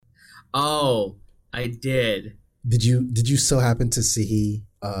Oh, I did. Did you so happen to see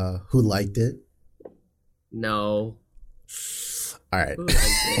who liked it? No. All right. Who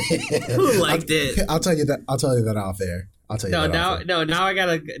liked it? Who liked it? I'll tell you that. I'll tell you that off air. I'll tell you No, that off air. now I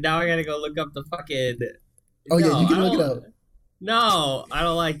gotta go look up the fucking. Oh yeah, No, you I can look it don't. up. No, I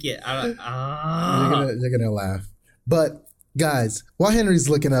don't like it. I don't. You're gonna laugh. But guys, while Henry's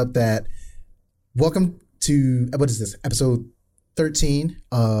looking up that, welcome to what is this episode 13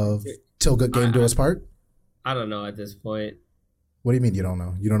 of Till Good Game Do Us Part. I don't know at this point. What do you mean you don't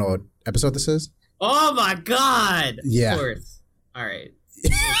know? You don't know what episode this is? Oh my god! Yeah. Of course. All right.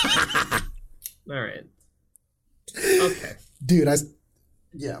 All right. Okay. Dude,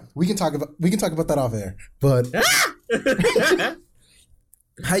 we can talk about that off air. But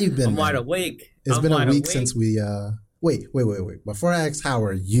how you been? I'm wide man? awake. It's I'm been a wide week awake. since we wait. Before I ask how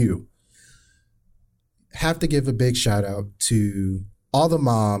are you, have to give a big shout out to all the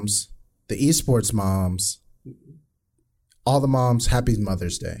moms, the esports moms, all the moms. Happy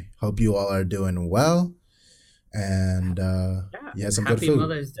Mother's Day. Hope you all are doing well. And some Happy good food.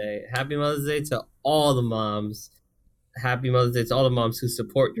 Mother's Day. Happy Mother's Day to all the moms. Happy Mother's Day to all the moms who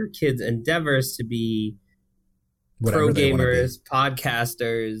support your kids' endeavors to be Whatever pro they wanna be. gamers,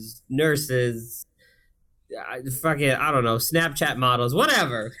 podcasters, nurses, fucking, I don't know, Snapchat models,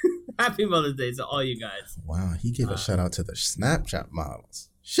 whatever. Happy Mother's Day to all you guys. Wow, he gave a shout out to the Snapchat models.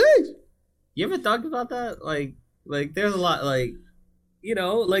 Sheesh. You ever thought about that? Like there's a lot, like, you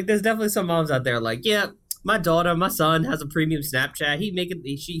know, like there's definitely some moms out there like, yeah, my daughter, my son has a premium Snapchat.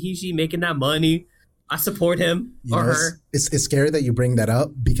 She making that money. I support him or her. It's scary that you bring that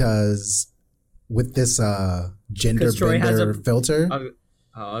up because with this gender 'Cause Troy has bender a- filter,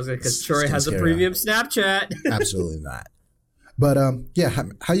 I was like, because It's Troy has a scary. premium Snapchat. absolutely not. But yeah,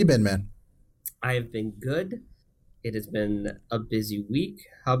 how you been, man? I have been good. It has been a busy week.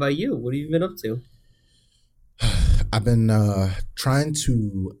 How about you? What have you been up to? I've been trying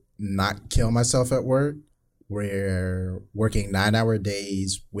to not kill myself at work. We're working 9-hour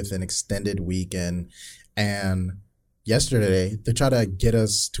days with an extended weekend. And yesterday, they tried to get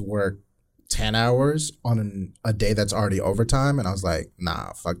us to work 10 hours on a day that's already overtime. And I was like,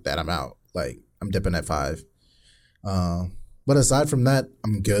 nah, fuck that. I'm out. Like, I'm dipping at 5. But aside from that,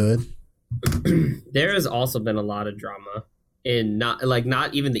 I'm good. There has also been a lot of drama in not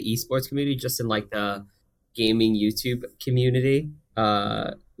even the esports community, just in like the gaming YouTube community.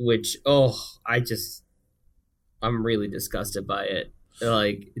 Which I'm really disgusted by it.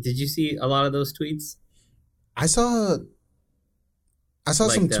 Like, did you see a lot of those tweets? I saw Like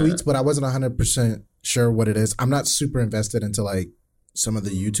some the- tweets, but I wasn't 100% sure what it is. I'm not super invested into like some of the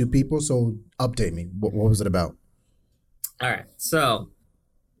YouTube people. So update me. What was it about? All right, so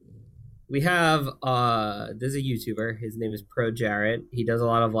we have there's a YouTuber. His name is Pro Jarrett. He does a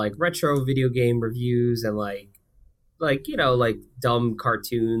lot of like retro video game reviews and like you know, like dumb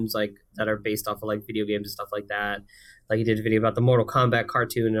cartoons like that are based off of like video games and stuff like that. Like he did a video about the Mortal Kombat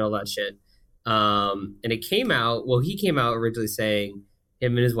cartoon and all that shit. And it came out. Well, he came out originally saying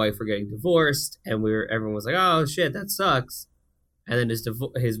him and his wife were getting divorced, and everyone was like, "Oh shit, that sucks." And then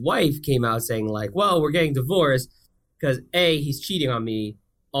his wife came out saying like, "Well, we're getting divorced because he's cheating on me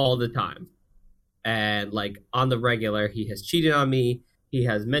all the time, and like on the regular, he has cheated on me. He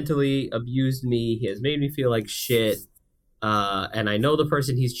has mentally abused me. He has made me feel like shit. And I know the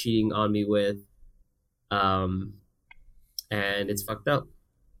person he's cheating on me with, and it's fucked up."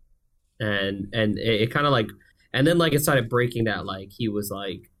 And it kind of like, and then like it started breaking that like he was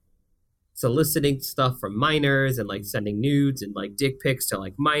like soliciting stuff from minors and like sending nudes and like dick pics to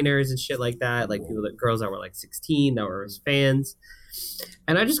like minors and shit like that, like girls that were like 16 that were his fans.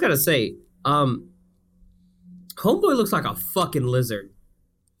 And I just gotta say, Homeboy looks like a fucking lizard.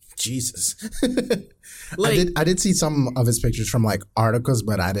 Jesus. Like, I did see some of his pictures from like articles,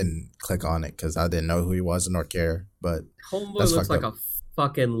 but I didn't click on it because I didn't know who he was nor care. But Homeboy that's looks fucked like up. a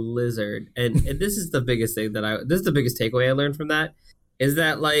fucking lizard. And this is the biggest thing this is the biggest takeaway I learned from that, is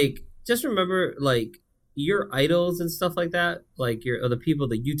that like, just remember like your idols and stuff like that, like the people,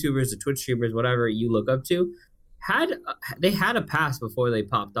 the YouTubers, the Twitch streamers, whatever you look up to, had a past before they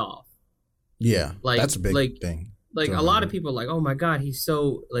popped off. Yeah, Like, that's a big thing. Like to a lot remember. of people are like, oh my god, he's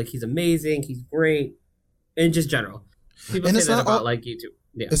so like, he's amazing, he's great, in just general. People And say it's that not about all- like YouTube.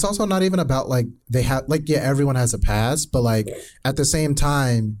 Yeah. It's also not even about like they have like, yeah, everyone has a past, but like at the same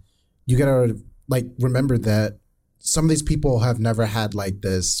time, you gotta like remember that some of these people have never had like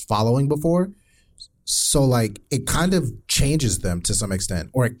this following before. So like it kind of changes them to some extent,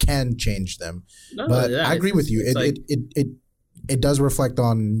 or it can change them. Not But only that, I agree with you. it's like, It does reflect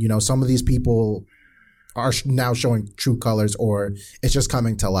on, you know, some of these people are now showing true colors, or it's just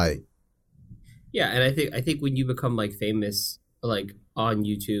coming to light. Yeah, and I think when you become like famous, like on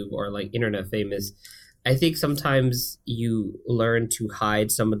YouTube or like internet famous, I think sometimes you learn to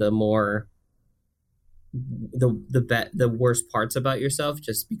hide some of the more the worst parts about yourself,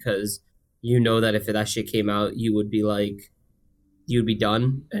 just because you know that if that shit came out, you would be like you would be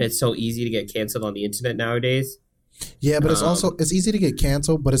done, and it's so easy to get canceled on the internet nowadays. Yeah, but it's Um, also it's easy to get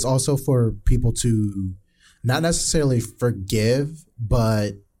canceled, but it's also for people to not necessarily forgive,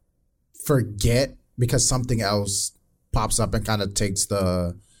 but forget because something else pops up and kind of takes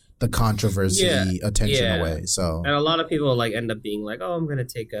the yeah, controversy attention yeah. away. So And a lot of people like end up being like, "Oh, I'm gonna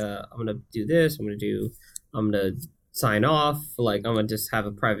do this. I'm gonna sign off. Like, I'm gonna just have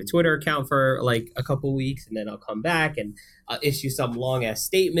a private Twitter account for like a couple weeks, and then I'll come back and issue some long ass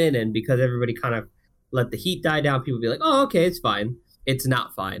statement." And because everybody kind of let the heat die down, people be like, "Oh, okay, it's fine." It's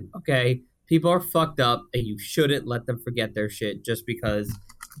not fine. Okay, people are fucked up, and you shouldn't let them forget their shit just because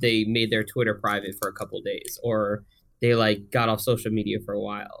they made their Twitter private for a couple days, or they like got off social media for a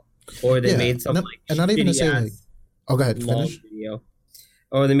while, or they yeah, made some and like not even to shitty say like, ass oh, go ahead, long finish. video,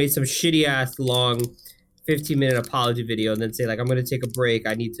 or they made some shitty ass long 15-minute apology video and then say like, I'm gonna take a break,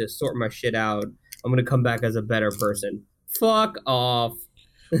 I need to sort my shit out, I'm gonna come back as a better person. Fuck off.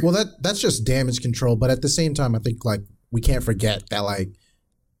 Well, that's just damage control, but at the same time, I think like we can't forget that like,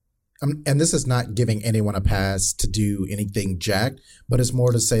 and this is not giving anyone a pass to do anything jack, but it's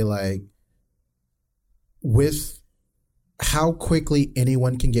more to say like with how quickly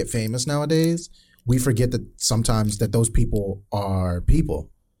anyone can get famous nowadays, we forget that sometimes that those people are people.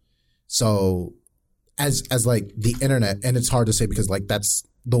 So as like the internet, and it's hard to say because like that's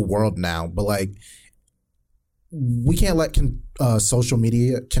the world now, but like we can't let social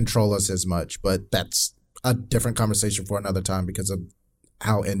media control us as much. But that's a different conversation for another time because of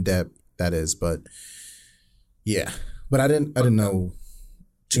how in depth that is. But yeah, but I didn't know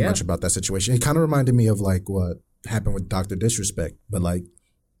too Yeah. much about that situation. It kind of reminded me of like what happened with Doctor Disrespect, but like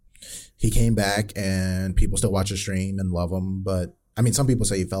he came back and people still watch his stream and love him. But I mean, some people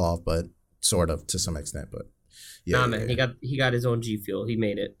say he fell off, but sort of to some extent. But yeah, Nah, yeah, man, yeah. he got his own G Fuel, he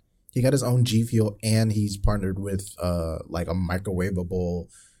made it. He got his own G Fuel and he's partnered with like a microwavable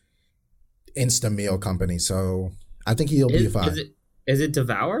instant meal company. So I think he'll be Is fine. it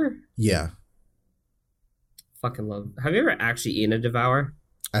Devour? Yeah, Fucking love. Have you ever actually eaten a Devour?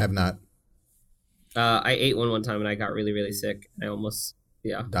 I have not I ate one time and I got really really sick. I almost,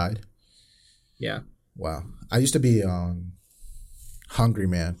 yeah, died. yeah. Wow. I used to be hungry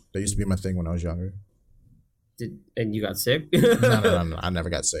man. That used to be my thing when I was younger. Did and you got sick? No. I never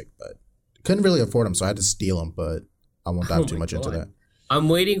got sick, but couldn't really afford them, so I had to steal them. But I won't Oh dive too my much into god. that. I'm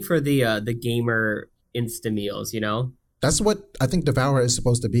waiting for the gamer Insta meals, you know? That's what I think Devour is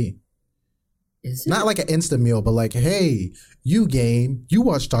supposed to be. Is Not it? like an instant meal, but like, hey, you game, you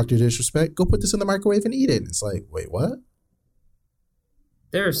watch Doctor Disrespect, go put this in the microwave and eat it. It's like, wait, what?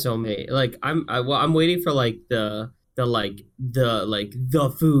 There are so many. Like I'm waiting for like the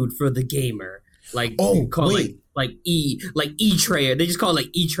food for the gamer. Like Oh, called wait, like E Tray. They just call it like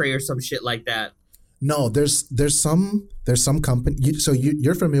E Tray or some shit like that. no, there's some company.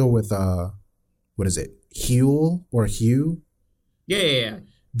 You're familiar with what is it, Huel or Hue? Yeah.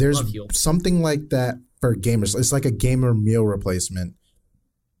 There's Love Huel. something like that for gamers. It's like a gamer meal replacement.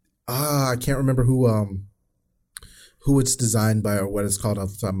 I can't remember who it's designed by or what it's called off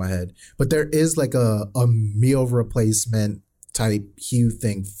the top of my head. But there is like a meal replacement type Hue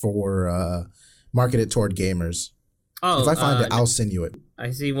thing for marketed toward gamers. Oh, If I find it, I'll send you it. I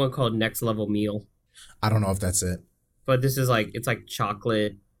see one called Next Level Meal, I don't know if that's it. but this is like it's like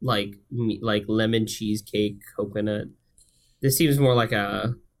chocolate, like lemon cheesecake, coconut. This seems more like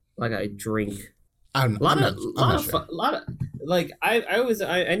a drink. I'm, A lot I'm of not. I'm not sure. a lot of like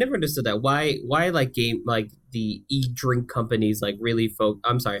I never understood that why like game like the e drink companies like really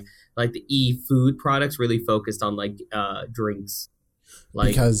I'm sorry, like the e food products really focused on like drinks, like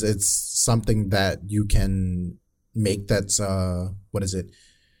Because it's something that you can make that's what is it,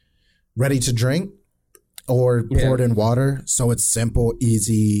 ready to drink or yeah. poured in water, so it's simple,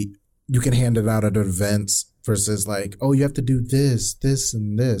 easy. You can hand it out at events versus like, oh, you have to do this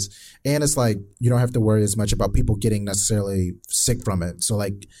and this, and it's like you don't have to worry as much about people getting necessarily sick from it. So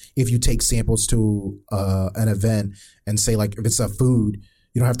like if you take samples to an event and say like if it's a food,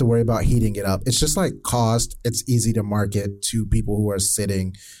 you don't have to worry about heating it up. It's just like cost. It's easy to market to people who are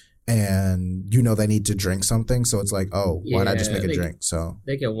sitting and they need to drink something. So it's like, oh, why not just Yeah, make a drink? So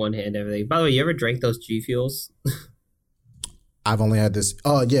they can one hand everything. By the way, you ever drank those G Fuels? I've only had this.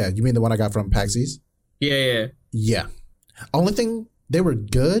 Oh yeah, you mean the one I got from Paxies? Yeah. Yeah. Only thing, they were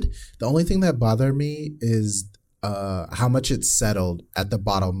good. The only thing that bothered me is how much it settled at the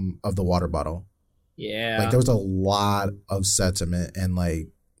bottom of the water bottle. Yeah. Like there was a lot of sediment and like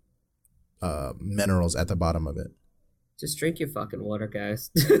minerals at the bottom of it. Just drink your fucking water, guys.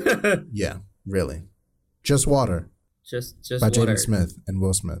 Yeah, really. Just Water just by water. Jaden Smith and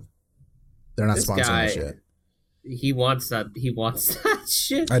Will Smith. They're not This sponsoring guy, this shit. he wants that. He wants that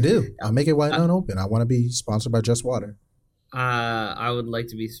shit. I do. I'll make it wide and open. I want to be sponsored by Just Water. I would like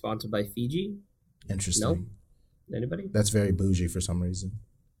to be sponsored by Fiji. Interesting. Nope. Anybody? That's very bougie for some reason.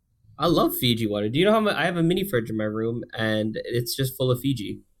 I love Fiji water. Do you know how much I have a mini fridge in my room and it's just full of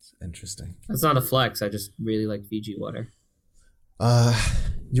Fiji? Interesting. That's not a flex. I just really like Fiji water.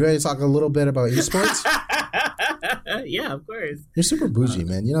 You ready to talk a little bit about esports? Yeah, of course. You're super bougie,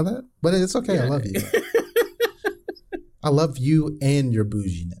 man. You know that? But it's okay. Yeah. I love you. I love you and your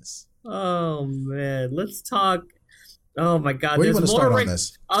bouginess. Oh man, let's talk. Oh my God, Where do you want to start Rick, on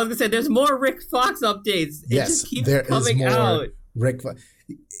this? I was gonna say there's more Rick Fox updates. It Yes, just keeps there is coming more out. Rick.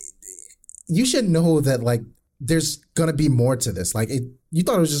 You should know that like there's gonna be more to this. Like you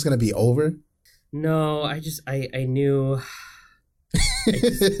thought it was just gonna be over. No, I knew.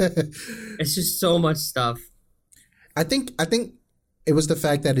 It's just so much stuff. I think it was the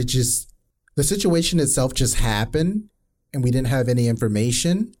fact that the situation itself just happened and we didn't have any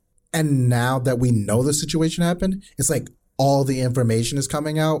information. And now that we know the situation happened, it's like all the information is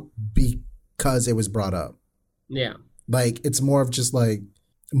coming out because it was brought up. Yeah. Like it's more of just like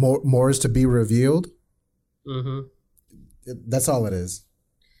more is to be revealed. Mm-hmm. That's all it is.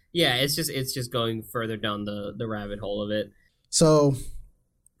 Yeah, it's just going further down the rabbit hole of it. So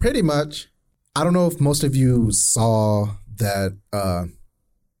pretty much, I don't know if most of you saw that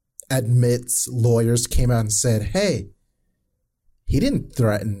Admit's lawyers came out and said, hey, he didn't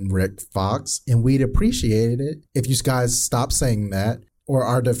threaten Rick Fox, and we'd appreciate it if you guys stopped saying that, or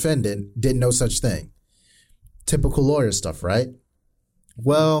our defendant did no such thing. Typical lawyer stuff, right?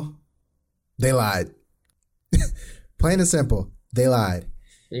 Well, they lied. Plain and simple, they lied.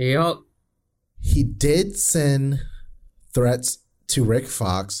 Yep. He did send threats to Rick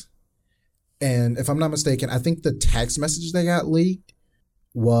Fox, and if I'm not mistaken, I think the text message that got leaked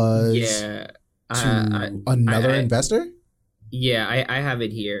was to another investor. Yeah, I have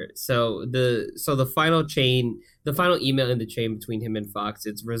it here. So the final email in the chain between him and Fox,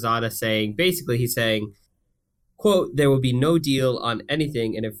 it's Rosada saying, basically he's saying, quote, there will be no deal on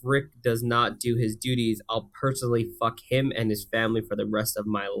anything, and if Rick does not do his duties, I'll personally fuck him and his family for the rest of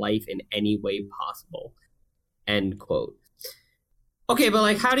my life in any way possible. End quote. Okay, but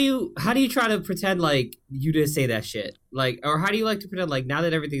like how do you try to pretend like you didn't say that shit? Like, or how do you like to pretend like now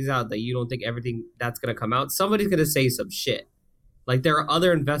that everything's out that you don't think everything that's gonna come out, somebody's gonna say some shit. Like there are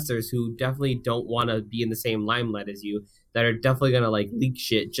other investors who definitely don't want to be in the same limelight as you that are definitely gonna like leak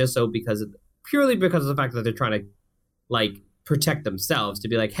shit just so purely because of the fact that they're trying to like protect themselves, to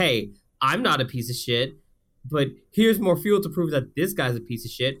be like, hey, I'm not a piece of shit, but here's more fuel to prove that this guy's a piece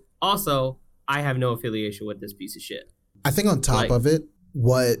of shit. Also, I have no affiliation with this piece of shit. I think on top of it,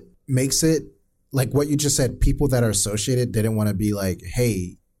 what makes it like what you just said, people that are associated didn't want to be like,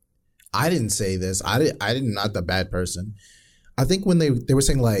 hey, I didn't say this. I did not the bad person. I think when they were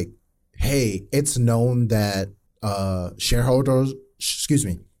saying like, hey, it's known that shareholders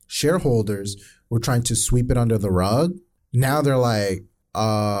were trying to sweep it under the rug. Now they're like,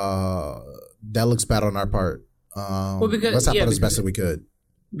 that looks bad on our part. Let's happen as best as we could.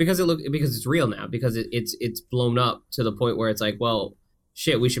 Because it's real now, because it's blown up to the point where it's like, well,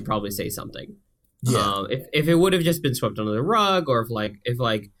 shit, we should probably say something. Yeah. If it would have just been swept under the rug, or if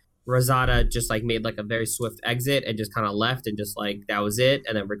Rosada just like made like a very swift exit and just kind of left and just like that was it,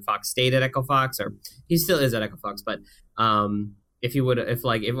 and then Rick Fox stayed at Echo Fox, or he still is at Echo Fox, but if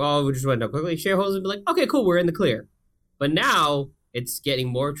all would just went down quickly, shareholders would be like, okay, cool, we're in the clear. But now it's getting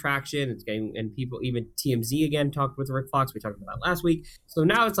more traction. And people, even TMZ again talked with Rick Fox. We talked about that last week. So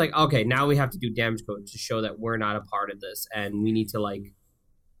now it's like, okay, now we have to do damage code to show that we're not a part of this, and we need to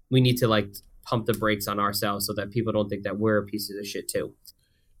pump the brakes on ourselves so that people don't think that we're a piece of shit too.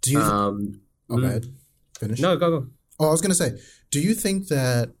 Do you? Go ahead. Finish. No, go. Oh, I was gonna say, do you think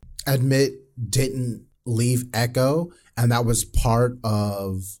that Admit didn't leave Echo, and that was part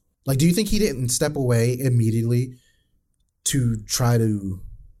of like? Do you think he didn't step away immediately to try to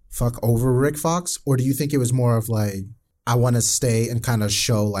fuck over Rick Fox, or do you think it was more of like, I want to stay and kind of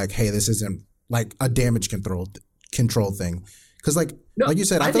show like, hey, this isn't like a damage control thing? Because like you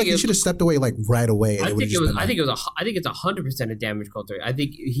said, I feel like he should have stepped away like right away. I think it's 100% a damage control. I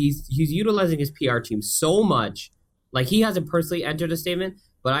think he's utilizing his PR team so much. Like he hasn't personally entered a statement,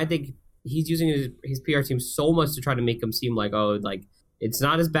 but I think he's using his PR team so much to try to make him seem like, oh, like it's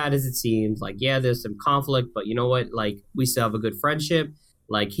not as bad as it seems. Like, yeah, there's some conflict, but you know what? Like we still have a good friendship.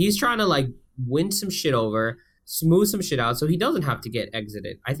 Like he's trying to like win some shit over, smooth some shit out so he doesn't have to get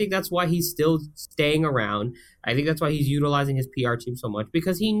exited. I think that's why he's still staying around. I think that's why he's utilizing his PR team so much,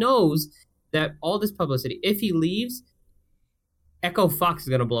 because he knows that all this publicity, if he leaves, Echo Fox is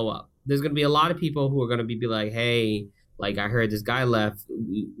going to blow up. There's going to be a lot of people who are going to be like, hey, like, I heard this guy left,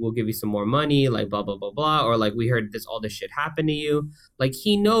 we'll give you some more money, like, blah, blah, blah, blah. Or, like, we heard all this shit happened to you. Like,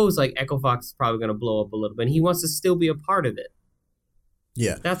 he knows, like, Echo Fox is probably going to blow up a little bit, and he wants to still be a part of it.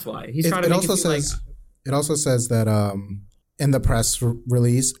 Yeah. That's why. He's trying to make it seem like... It also says that in the press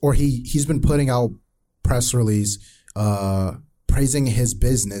release, or he's been putting out press release praising his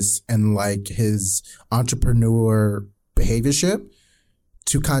business and, like, his entrepreneur behaviorship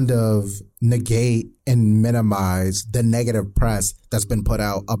to kind of negate and minimize the negative press that's been put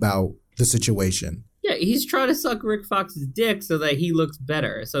out about the situation. Yeah, he's trying to suck Rick Fox's dick so that he looks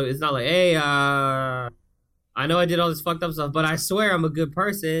better. So it's not like, hey, I know I did all this fucked up stuff, but I swear I'm a good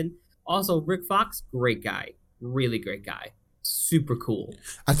person. Also, Rick Fox, great guy. Really great guy. Super cool.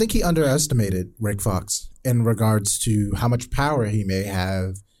 I think he underestimated Rick Fox in regards to how much power he may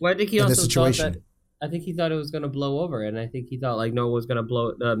have well, I think he in also this situation. Thought that, I think he thought it was going to blow over, and I think he thought, like, no one was going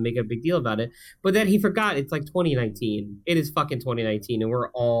to make a big deal about it. But then he forgot it's, like, 2019. It is fucking 2019, and we're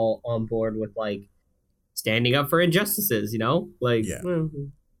all on board with, like, standing up for injustices, you know? Like, yeah. Well,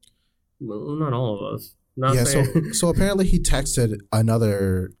 not all of us. So apparently he texted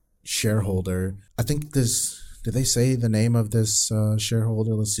another shareholder. I think did they say the name of this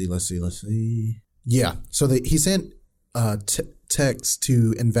shareholder? Let's see. Yeah. So he sent text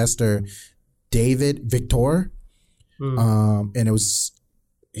to investor David Victor. And it was,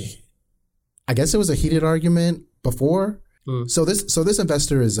 I guess it was a heated argument before. So this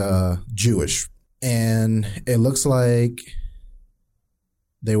investor is Jewish, and it looks like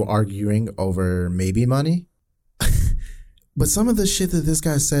they were arguing over maybe money. But some of the shit that this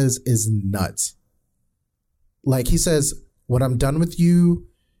guy says is nuts. Like, he says, when I'm done with you,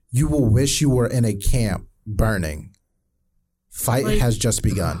 you will wish you were in a camp burning. Fight has just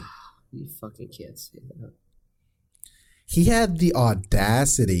begun. You fucking can't say that. He had the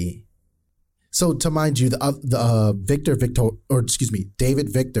audacity. So, to mind you, David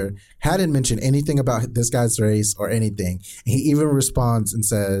Victor hadn't mentioned anything about this guy's race or anything. He even responds and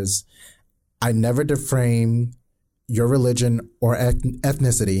says, I never defame your religion or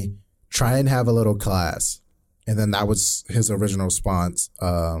ethnicity. Try and have a little class. And then that was his original response.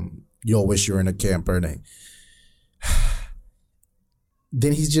 You'll wish you were in a camp burning.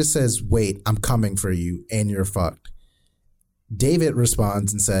 Then he just says, wait, I'm coming for you, and you're fucked. David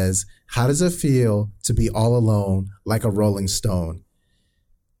responds and says, how does it feel to be all alone like a rolling stone?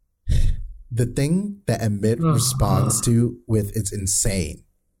 The thing that Amit responds to with, it's insane.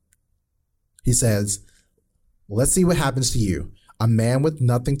 He says, let's see what happens to you. A man with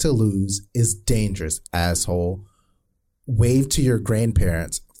nothing to lose is dangerous, asshole. Wave to your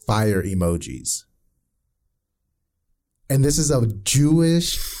grandparents. Fire emojis. And this is a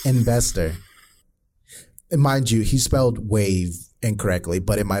Jewish investor. And mind you, he spelled wave incorrectly,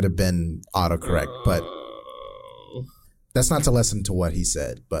 but it might have been autocorrect. But that's not to lessen to what he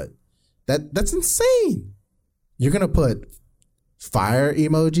said. But that's insane. You're going to put fire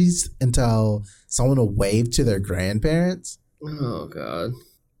emojis and tell someone to wave to their grandparents? Oh, God.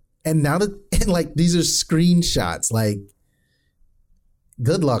 And now that, like, these are screenshots. Like,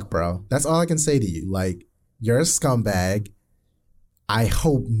 good luck, bro. That's all I can say to you. Like, you're a scumbag. I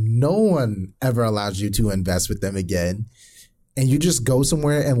hope no one ever allows you to invest with them again. And you just go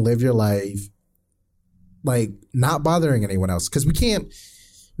somewhere and live your life, like, not bothering anyone else. Because we can't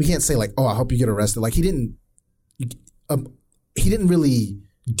say, like, oh, I hope you get arrested. Like, he didn't really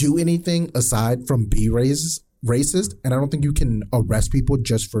do anything aside from be racist. And I don't think you can arrest people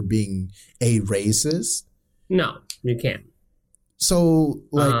just for being a racist. No, you can't. So,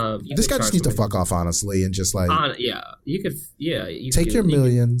 like, this guy just needs to fuck off, honestly, and just, like... you could take your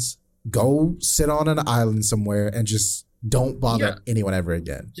millions, go sit on an island somewhere, and just don't bother anyone ever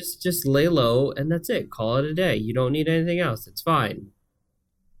again. Just lay low, and that's it. Call it a day. You don't need anything else. It's fine.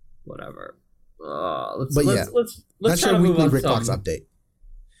 Whatever. That's your weekly Rick Fox update.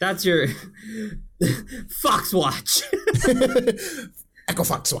 That's your Fox Watch. Echo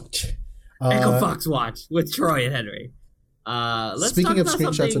Fox Watch. Echo Fox Watch with Troy and Henry. Speaking of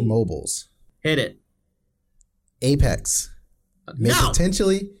screenshots and mobiles, hit it. Apex may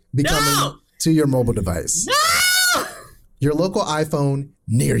potentially be coming to your mobile device. No! Your local iPhone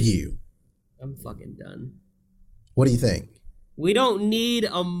near you. I'm fucking done. What do you think? We don't need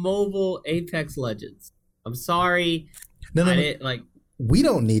a mobile Apex Legends. I'm sorry. No. We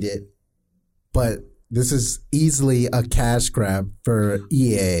don't need it, but this is easily a cash grab for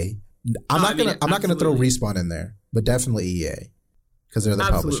EA I'm No, not I mean, gonna I'm not gonna throw absolutely. Respawn in there, but definitely EA because they're the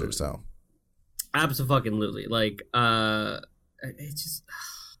publisher. Absolutely. So Absolutely. Like, it's just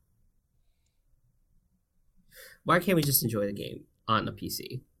why can't we just enjoy the game on a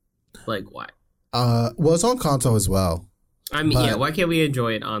PC? Like, why? well, it's on console as well, I mean, yeah, but why can't we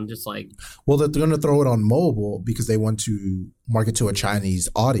enjoy it on just like, well, they're gonna throw it on mobile because they want to market to a Chinese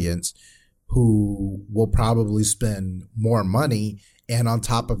audience who will probably spend more money, and on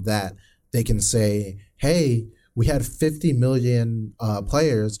top of that, they can say, "Hey, we had 50 million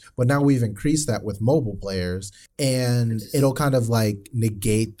players, but now we've increased that with mobile players," and just, it'll kind of like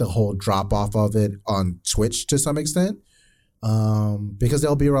negate the whole drop off of it on Twitch to some extent, because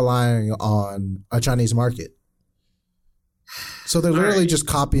they'll be relying on a Chinese market. So they're all literally right. just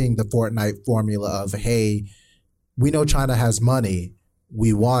copying the Fortnite formula of, hey, we know China has money,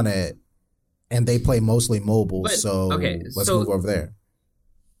 we want it, and they play mostly mobile, But okay, so let's move so over there.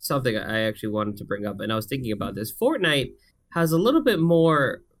 something I actually wanted to bring up, and I was thinking about this. Fortnite has a little bit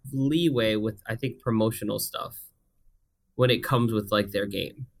more leeway with, I think, promotional stuff when it comes with like their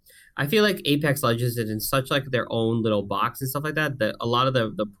game. I feel like Apex Legends is in such like their own little box and stuff like that that a lot of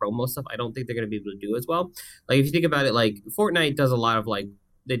the promo stuff I don't think they're gonna be able to do as well. Like if you think about it, like Fortnite does a lot of like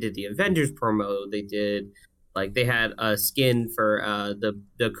they did the Avengers promo, they did like they had a skin for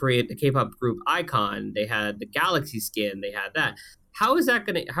the K-pop group Icon, they had the Galaxy skin, they had that. How is that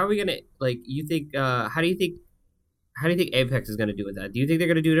gonna? How are we gonna like? You think? How do you think? How do you think Apex is gonna do with that? Do you think they're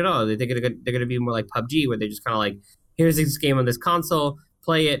gonna do it at all? Do you think they're gonna be more like PUBG, where they're just kind of like, here's this game on this console,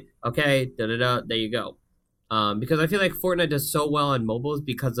 play it, okay, da da da, there you go. Because I feel like Fortnite does so well on mobiles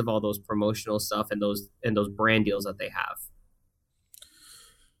because of all those promotional stuff and those brand deals that they have.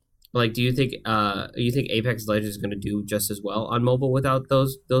 Like, do you think Apex Legends is gonna do just as well on mobile without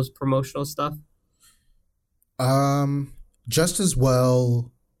those promotional stuff? Um, just as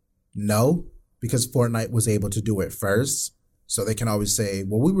well, no, because Fortnite was able to do it first. So they can always say,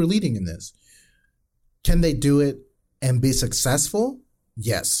 well, we were leading in this. Can they do it and be successful?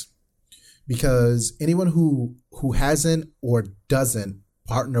 Yes. Because anyone who hasn't or doesn't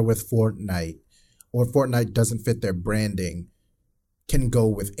partner with Fortnite, or Fortnite doesn't fit their branding, can go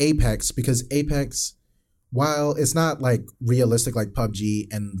with Apex, because Apex, while it's not like realistic like PUBG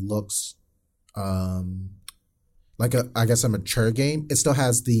and looks um like I guess a mature game, it still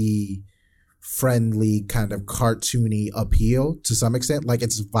has the friendly kind of cartoony appeal to some extent. Like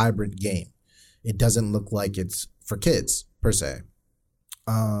it's a vibrant game. It doesn't look like it's for kids per se.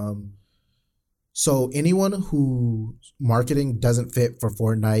 Um, so anyone who marketing doesn't fit for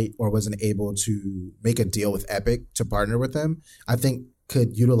Fortnite or wasn't able to make a deal with Epic to partner with them, I think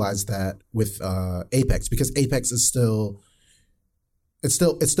could utilize that with Apex, because Apex is still it's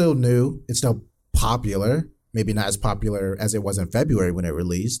still new, it's still popular. Maybe not as popular as it was in February when it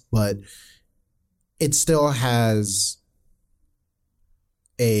released, but it still has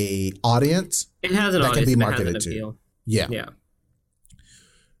a audience It has an that can audience be and it has an marketed to. appeal. Yeah. Yeah.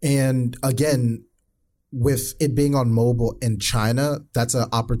 And again, with it being on mobile in China, that's an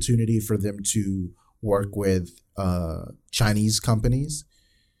opportunity for them to work with Chinese companies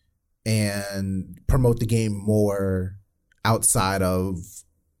and promote the game more outside of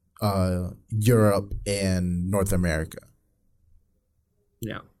Europe and North America.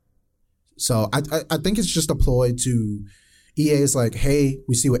 Yeah. So I think it's just a ploy to EA is like, hey,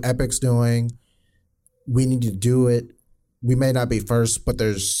 we see what Epic's doing. We need to do it. We may not be first, but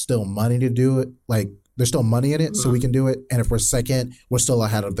there's still money to do it. Like there's still money in it, so we can do it. And if we're second, we're still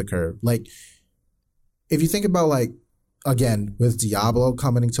ahead of the curve. Like if you think about like, again, with Diablo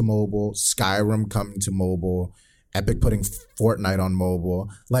coming to mobile, Skyrim coming to mobile, Epic putting Fortnite on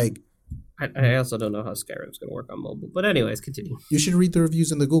mobile, like I also don't know how Skyrim's going to work on mobile. But anyways, continue. you should read the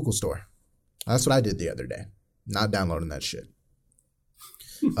reviews in the Google store. That's what I did the other day. Not downloading that shit.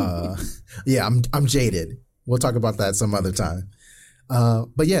 Yeah, I'm jaded. We'll talk about that some other time.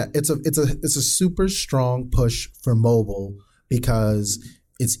 But yeah, it's a super strong push for mobile because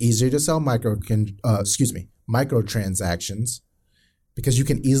it's easier to sell microtransactions, because you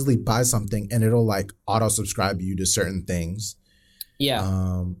can easily buy something and it'll like auto subscribe you to certain things.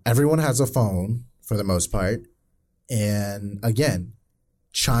 Yeah. Everyone has a phone for the most part, and again,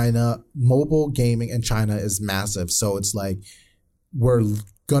 China mobile gaming in China is massive. So it's like we're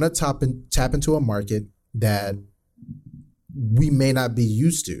gonna tap into a market that we may not be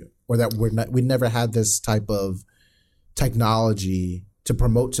used to, or that we never had this type of technology to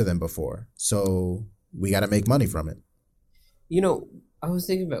promote to them before. So we got to make money from it. You know, I was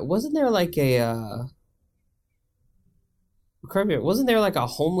thinking about, wasn't there like correct me, wasn't there like a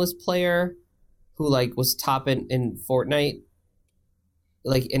homeless player who like was top in Fortnite?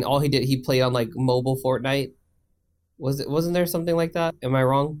 Like, and all he played on like mobile Fortnite. Wasn't there something like that? Am I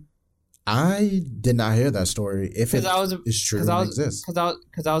wrong? I did not hear that story. If Because it I was is true because and I was exists.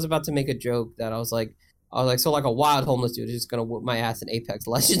 because I was about to make a joke that I was like, so like a wild homeless dude is just gonna whoop my ass in Apex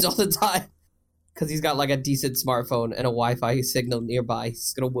Legends all the time because he's got like a decent smartphone and a Wi-Fi signal nearby.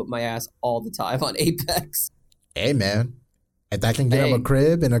 He's gonna whoop my ass all the time on Apex. Hey, man, if that can get him a Hey,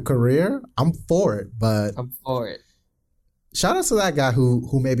 crib and a career, I'm for it. But I'm for it. shout out to that guy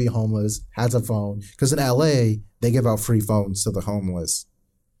who may be homeless, has a phone. Because in LA, they give out free phones to the homeless.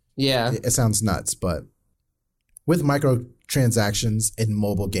 Yeah, It sounds nuts, but with microtransactions in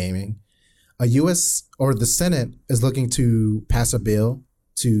mobile gaming, a U.S. or the Senate is looking to pass a bill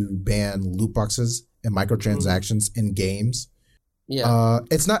to ban loot boxes and microtransactions in games. yeah.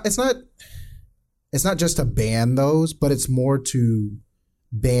 It's not just to ban those, but it's more to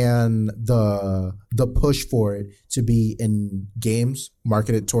ban the push for it to be in games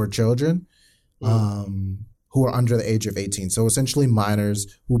marketed toward children who are under the age of 18. So essentially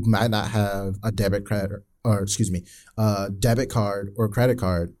minors who might not have a debit card or credit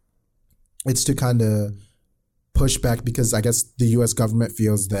card. It's to kind of push back because I guess the US government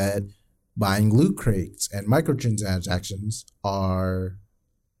feels that buying loot crates and microtransactions are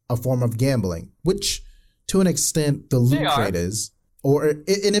a form of gambling, which to an extent the They loot are. crate is. And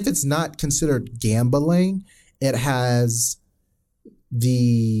if it's not considered gambling, it has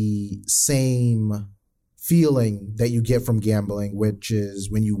the same feeling that you get from gambling, which is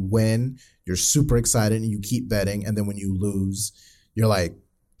when you win, you're super excited and you keep betting. And then when you lose, you're like,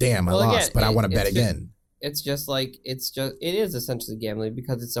 damn, I Well, again, lost, but I want to bet again. It is essentially gambling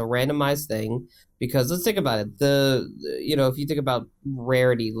because it's a randomized thing. Because let's think about it. If you think about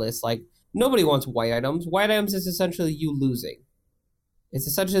rarity lists, like nobody wants white items. White items is essentially you losing. It's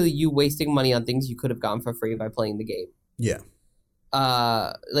essentially you wasting money on things you could have gotten for free by playing the game. Yeah.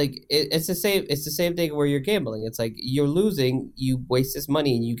 It's the same thing where you're gambling. It's like you're losing, you waste this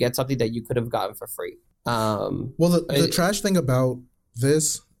money, and you get something that you could have gotten for free. Well, the trash thing about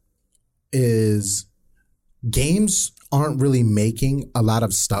this is games aren't really making a lot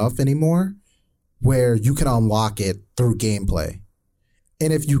of stuff anymore where you can unlock it through gameplay.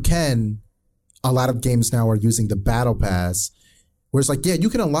 And if you can, a lot of games now are using the battle pass where it's like, yeah, you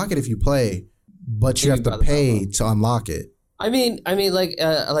can unlock it if you play, but you have to pay to unlock it. I mean, I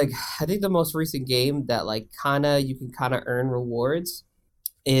think the most recent game that like you can earn rewards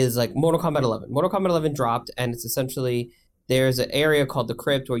is like Mortal Kombat 11. Mortal Kombat 11 dropped, and it's essentially there's an area called the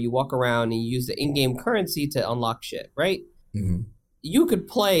Crypt where you walk around and you use the in-game currency to unlock shit, right? Mm-hmm. You could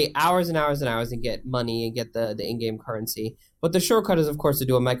play hours and hours and hours and get money and get the in-game currency, but the shortcut is of course to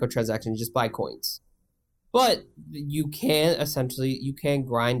do a microtransaction and just buy coins. But you can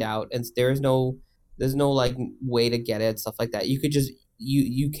grind out, and there's no like way to get it, stuff like that. You could just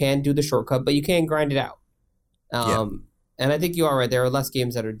you can do the shortcut, but you can grind it out. And I think you are right. There are less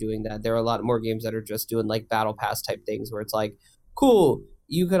games that are doing that. There are a lot more games that are just doing like battle pass type things where it's like, cool,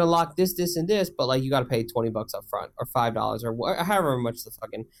 you can unlock this, this, and this, but like you got to pay $20 up front or $5 or however much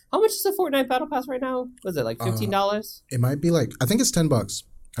how much is the Fortnite battle pass right now? Was it like $15? It might be like, I think it's $10.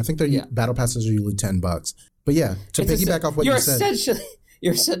 I think their battle passes are usually $10. But yeah, to piggyback off what you said,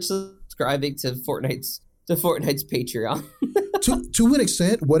 you're essentially subscribing to Fortnite's Patreon. to an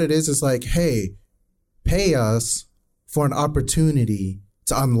extent, what it is like, hey, pay us for an opportunity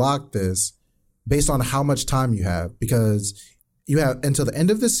to unlock this based on how much time you have, because you have until the end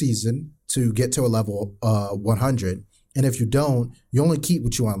of the season to get to a level 100. And if you don't, you only keep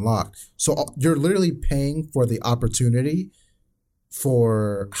what you unlock. So you're literally paying for the opportunity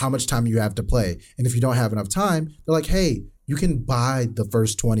for how much time you have to play. And if you don't have enough time, they're like, hey, you can buy the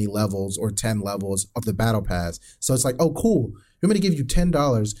first 20 levels or 10 levels of the battle pass. So it's like, oh, cool. You want me to give you $10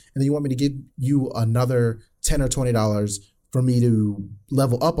 and then you want me to give you another $10 or $20 for me to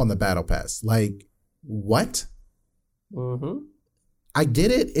level up on the battle pass. Like, what? Mm-hmm. I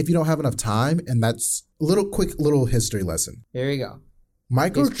get it if you don't have enough time, and that's a quick little history lesson. There you go.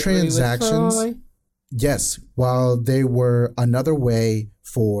 Microtransactions, yes, while they were another way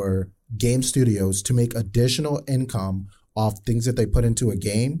for game studios to make additional income off things that they put into a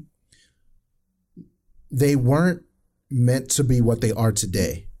game, they weren't meant to be what they are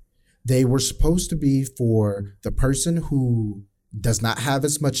today. They were supposed to be for the person who does not have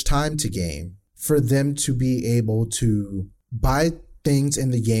as much time to game, for them to be able to buy things in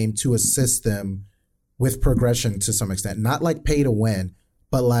the game to assist them with progression to some extent. Not like pay to win,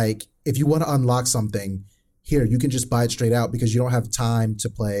 but like if you want to unlock something, here, you can just buy it straight out because you don't have time to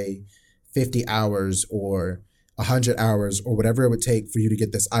play 50 hours or 100 hours or whatever it would take for you to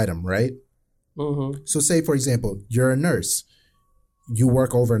get this item, right? Mm-hmm. So say, for example, you're a nurse. you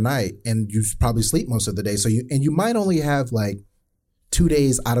work overnight and you probably sleep most of the day. So you might only have like 2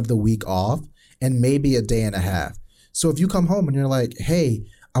 days out of the week off and maybe a day and a half. So if you come home and you're like, hey,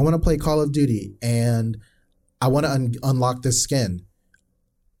 I want to play Call of Duty and I want to unlock this skin,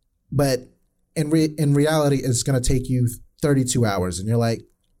 but in reality, it's going to take you 32 hours. And you're like,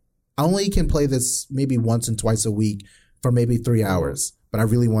 I only can play this maybe once and twice a week for maybe 3 hours, but I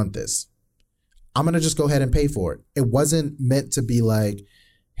really want this. I'm going to just go ahead and pay for it. It wasn't meant to be like,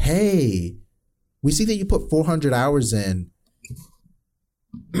 hey, we see that you put 400 hours in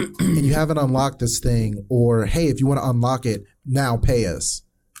and you haven't unlocked this thing, or hey, if you want to unlock it, now pay us.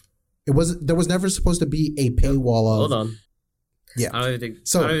 There was never supposed to be a paywall of. Hold on. Yeah. I don't even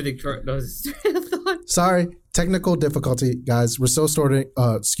think Troy knows his train of thought. Sorry, technical difficulty, guys. We're still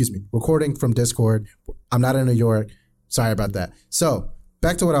recording from Discord. I'm not in New York. Sorry about that. So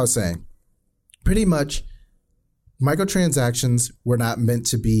back to what I was saying. Pretty much, microtransactions were not meant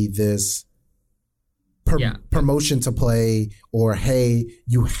to be this promotion to play, or hey,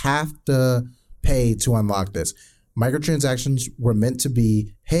 you have to pay to unlock this. Microtransactions were meant to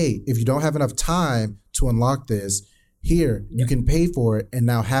be, hey, if you don't have enough time to unlock this, here, you can pay for it and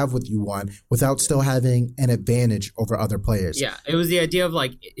now have what you want without still having an advantage over other players. Yeah, it was the idea of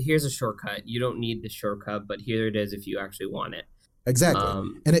like, here's a shortcut. You don't need the shortcut, but here it is if you actually want it. Exactly.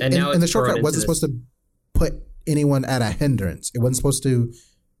 And the shortcut wasn't supposed to put anyone at a hindrance. It wasn't supposed to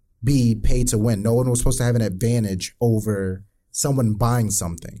be pay to win. No one was supposed to have an advantage over someone buying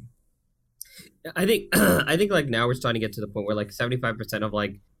something. I think like now we're starting to get to the point where like 75% of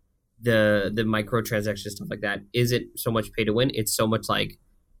like the microtransaction stuff like that isn't so much pay to win. It's so much like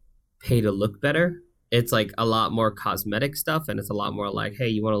pay to look better. It's like a lot more cosmetic stuff, and it's a lot more like, hey,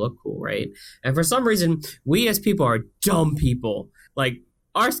 you want to look cool, right? And for some reason, we as people are dumb people. Like,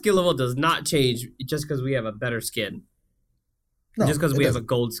 our skill level does not change just because we have a better skin. No, just because we have a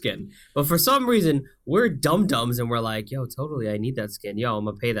gold skin. But for some reason, we're dum-dums, and we're like, yo, totally, I need that skin. Yo, I'm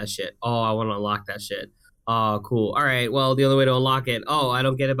going to pay that shit. Oh, I want to unlock that shit. Oh, cool. All right, well, the only way to unlock it, I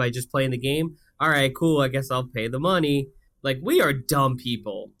don't get it by just playing the game? All right, cool, I guess I'll pay the money. Like, we are dumb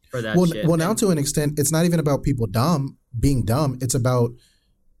people. For that shit. Well, now to an extent, it's not even about people being dumb. It's about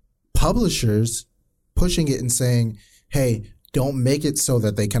publishers pushing it and saying, hey, don't make it so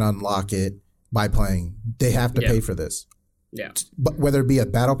that they can unlock it by playing. They have to pay for this. Yeah. But whether it be a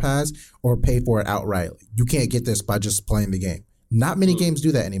battle pass or pay for it outright. You can't get this by just playing the game. Not many games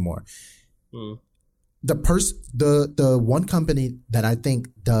do that anymore. The one company that I think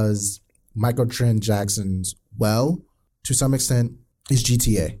does microtransactions well, to some extent, is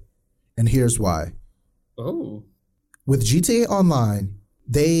GTA. And here's why. Oh. With GTA Online,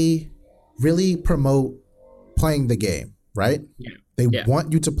 they really promote playing the game, right? Yeah. They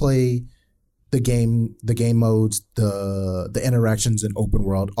want you to play the game modes, the interactions in open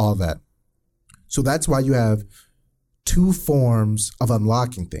world, all that. So that's why you have two forms of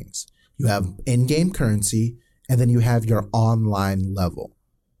unlocking things. You have in-game currency, and then you have your online level.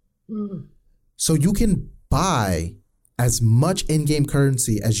 So you can buy as much in-game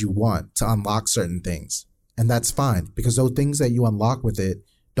currency as you want to unlock certain things. And that's fine, because those things that you unlock with it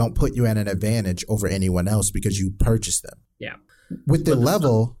don't put you at an advantage over anyone else because you purchased them. Yeah. With the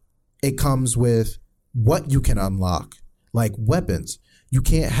level, it comes with what you can unlock, like weapons. You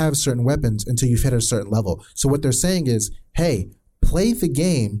can't have certain weapons until you've hit a certain level. So what they're saying is, hey, play the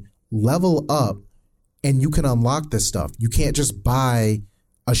game, level up, and you can unlock this stuff. You can't just buy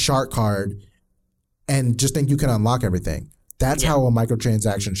a shark card and just think you can unlock everything. That's how a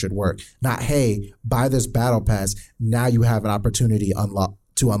microtransaction should work. Not, hey, buy this battle pass. Now you have an opportunity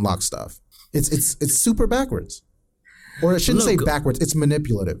to unlock stuff. It's super backwards. Or it shouldn't say backwards. It's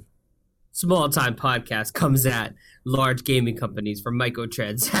manipulative. Small Time Podcast comes at large gaming companies for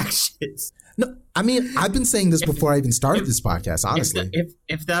microtransactions. No, I mean, I've been saying this before I even started this podcast, honestly.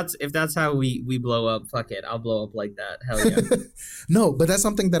 If that's how we blow up, fuck it. I'll blow up like that. Hell yeah. No, but that's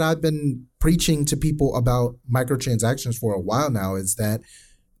something that I've been preaching to people about microtransactions for a while now, is that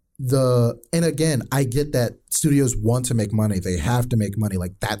and again, I get that studios want to make money. They have to make money.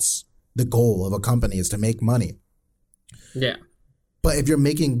 Like, that's the goal of a company, is to make money. Yeah. But if you're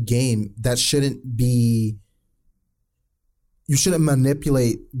making a game, that shouldn't be... You shouldn't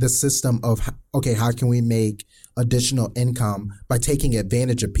manipulate the system of, okay, how can we make additional income by taking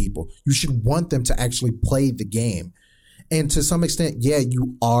advantage of people? You should want them to actually play the game. And to some extent,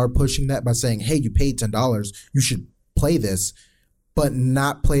 you are pushing that by saying, hey, you paid $10, you should play this, but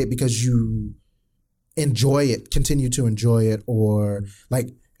not play it because you enjoy it, continue to enjoy it, or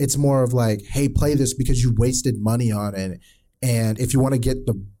like, it's more of like, hey, play this because you wasted money on it. And if you want to get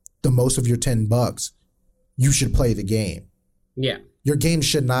the most of your $10, you should play the game. Yeah. your game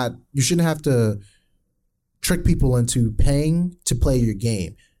should not. You shouldn't have to trick people into paying to play your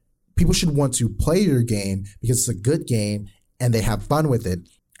game. People should want to play your game because it's a good game and they have fun with it.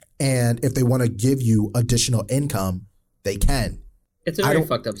 And if they want to give you additional income, they can. It's a very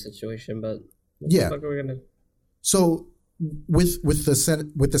fucked up situation, but what the fuck are we gonna? So with the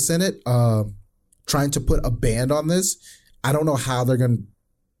Senate trying to put a ban on this, I don't know how they're going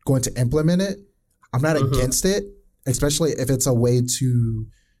to implement it. I'm not against it, especially if it's a way to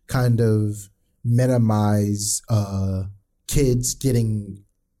kind of minimize kids getting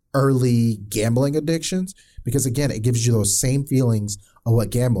early gambling addictions, because again, it gives you those same feelings of what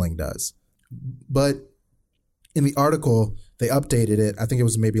gambling does. But in the article, they updated it. I think it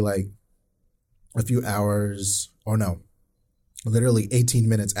was maybe like a few hours, or no, literally 18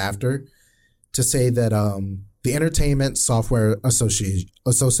 minutes after, to say that the Entertainment Software Association.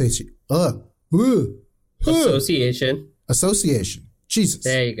 Jesus.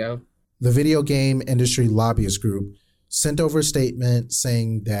 There you go. The video game industry lobbyist group sent over a statement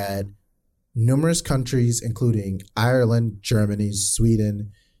saying that numerous countries, including Ireland, Germany,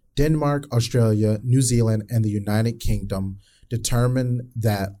 Sweden, Denmark, Australia, New Zealand, and the United Kingdom, determined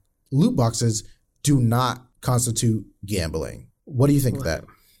that loot boxes do not constitute gambling. What do you think of that?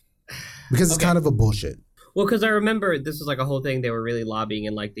 Because it's kind of a bullshit. Well, because I remember this was like a whole thing they were really lobbying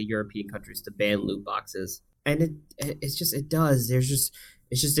in like the European countries to ban loot boxes, and it's just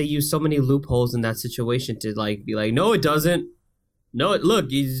they use so many loopholes in that situation to like be like, no, it doesn't. No, look,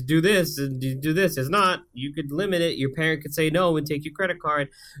 you just do this and you do this. It's not. You could limit it. Your parent could say no and take your credit card.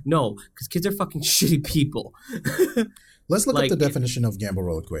 No, because kids are fucking shitty people. Let's look up the definition of gamble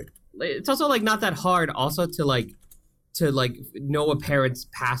real quick. It's also like not that hard also to know a parent's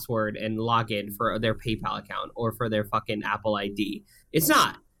password and log in for their PayPal account or for their fucking Apple ID. It's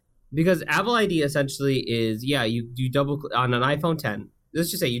not. Because Apple ID essentially is, you double on an iPhone 10. Let's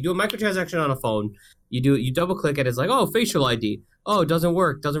just say you do a microtransaction on a phone. You double click it. It's like, oh, facial ID. Oh, it doesn't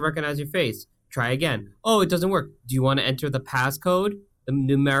work. Doesn't recognize your face. Try again. Oh, it doesn't work. Do you want to enter the passcode, the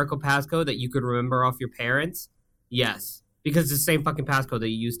numerical passcode that you could remember off your parents? Yes. Because it's the same fucking passcode that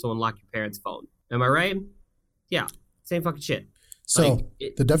you use to unlock your parents' phone. Am I right? Yeah. Same fucking shit. So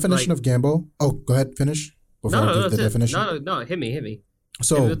the definition of gamble. Oh, go ahead. Finish. No, the definition. No. Hit me.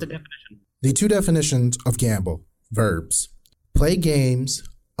 So hit me with the definition. The two definitions of gamble: verbs, play games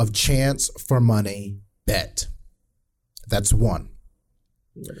of chance for money, bet. That's one.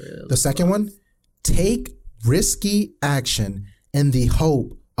 The second one: take risky action in the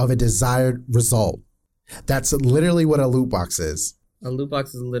hope of a desired result. That's literally what a loot box is. A loot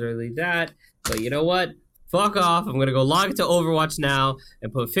box is literally that. But you know what? Fuck off. I'm going to go log into Overwatch now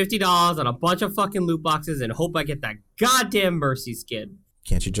and put $50 on a bunch of fucking loot boxes and hope I get that goddamn Mercy skin.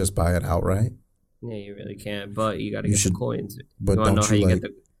 Can't you just buy it outright? Yeah, you really can, but you got to get the coins. But don't you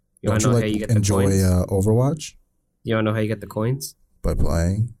enjoy Overwatch? You want to know how you get the coins? By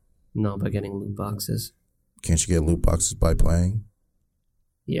playing? No, by getting loot boxes. Can't you get loot boxes by playing?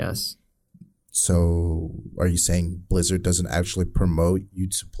 Yes. So are you saying Blizzard doesn't actually promote you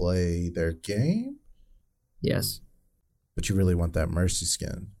to play their game? Yes. But you really want that Mercy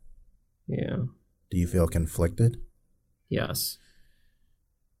skin? Yeah. Do you feel conflicted? Yes.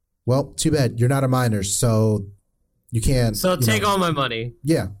 Well, too bad. You're not a minor, so you can't. So take all my money.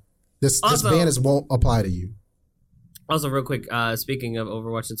 Yeah. This ban won't apply to you. Also, real quick, speaking of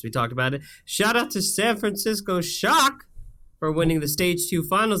Overwatch, since we talked about it, shout out to San Francisco Shock for winning the Stage 2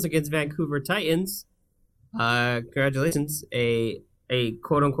 finals against Vancouver Titans. Congratulations. A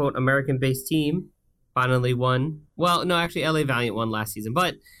quote-unquote American-based team finally won. Well, no, actually, LA Valiant won last season,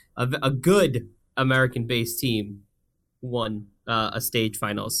 but a good American-based team won a stage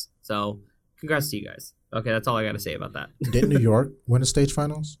finals. So, congrats to you guys. Okay, that's all I got to say about that. Didn't New York win a stage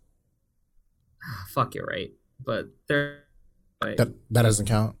finals? Fuck, you're right. But they're... That doesn't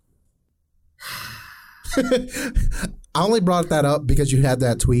count. I only brought that up because you had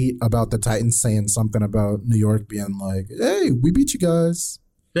that tweet about the Titans saying something about New York being like, "Hey, we beat you guys."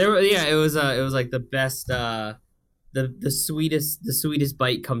 It was like the best, the sweetest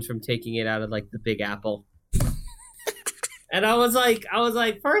bite comes from taking it out of like the Big Apple. And I was like,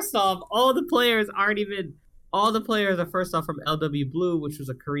 first off, all the players are first off from LW Blue, which was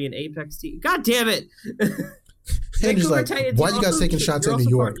a Korean Apex team. God damn it! And he's like, why are you guys taking shots at New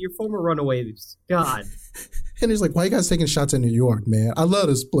York? Your former runaways. God. And he's like, why are you guys taking shots at New York, man? I love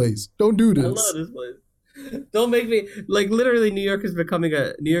this place. Don't do this. I love this place. Don't make me like literally New York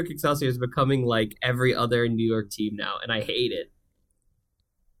Excelsior is becoming like every other New York team now, and I hate it.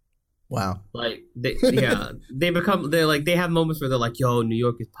 Wow. Like they they have moments where they're like, yo, New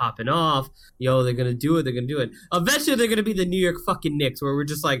York is popping off. Yo, they're gonna do it. They're gonna do it. Eventually, they're gonna be the New York fucking Knicks, where we're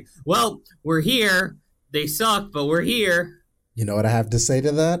just like, well, we're here. They suck, but we're here. You know what I have to say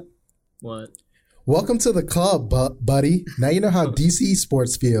to that? What? Welcome to the club, buddy. Now you know how DC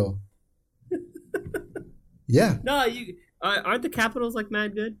sports feel. Yeah. No, you aren't the Capitals like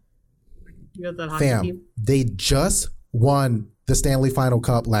mad good? You got that hockey team? They just won the Stanley Final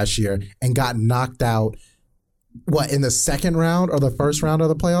Cup last year and got knocked out, what, in the second round or the first round of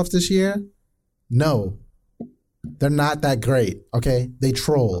the playoffs this year? No. They're not that great, okay? They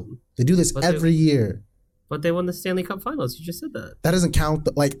troll. They do this every year. But they won the Stanley Cup Finals. You just said that. That doesn't count.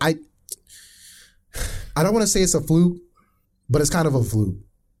 I don't want to say it's a fluke, but it's kind of a fluke.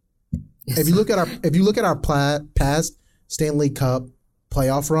 If you look at our past Stanley Cup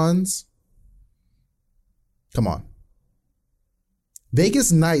playoff runs, come on.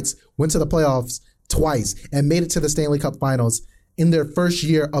 Vegas Knights went to the playoffs twice and made it to the Stanley Cup Finals in their first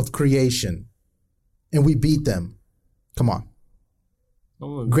year of creation. And we beat them. Come on.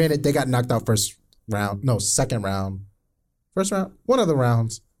 Granted, they got knocked out second round. First round, one of the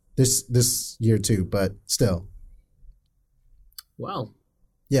rounds this year too, but still. Wow.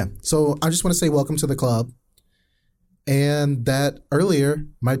 Yeah. So I just want to say welcome to the club. And that earlier,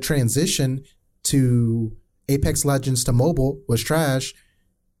 my transition to Apex Legends to mobile was trash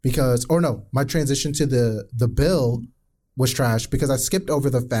my transition to the bill was trash because I skipped over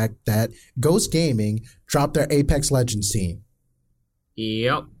the fact that Ghost Gaming dropped their Apex Legends team.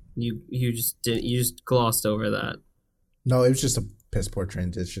 Yep. You just glossed over that. No, it was just a piss poor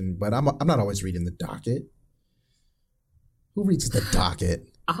transition, but I'm not always reading the docket. Who reads the docket?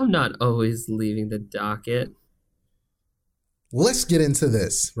 I'm not always leaving the docket. Let's get into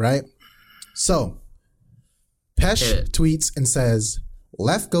this, right? So, Pesh tweets and says,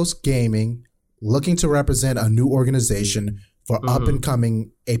 Left Ghost Gaming looking to represent a new organization for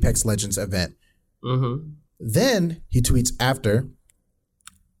up-and-coming Apex Legends event. Then he tweets after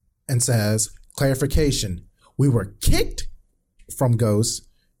and says, clarification, we were kicked from Ghost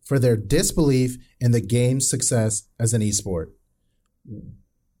for their disbelief in the game's success as an esport.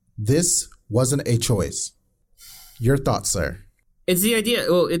 This wasn't a choice. Your thoughts, sir? It's the idea.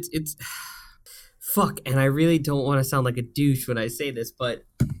 Well, it's fuck, and I really don't want to sound like a douche when I say this, but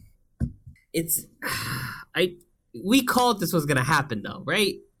we called this was gonna happen though,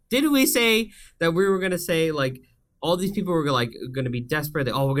 right? Didn't we say that we were gonna say like all these people were like gonna be desperate?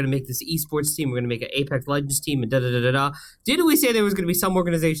 That, we're gonna make this esports team, we're gonna make an Apex Legends team, and da da da da da. Didn't we say there was gonna be some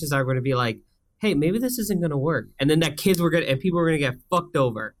organizations that are gonna be like, hey, maybe this isn't gonna work, and then that people were gonna get fucked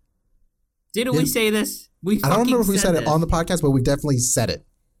over? Didn't we say this? I don't remember if we said it on the podcast, but we definitely said it.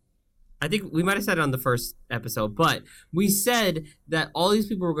 I think we might have said it on the first episode, but we said that all these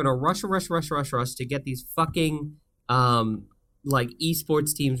people were going to rush to get these fucking like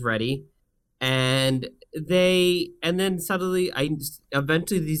esports teams ready, and then suddenly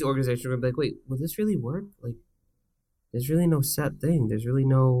eventually these organizations were going to be like, wait, will this really work? Like, there's really no set thing. There's really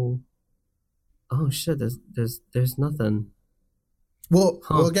no. Oh shit! There's nothing. Well,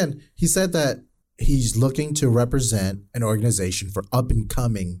 again, he said that he's looking to represent an organization for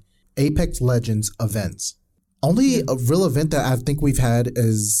up-and-coming Apex Legends events. Only a real event that I think we've had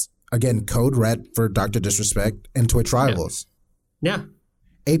is, again, Code Red for Dr. Disrespect and Twitch Rivals. Yeah.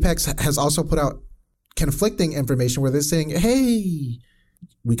 Apex has also put out conflicting information where they're saying, hey,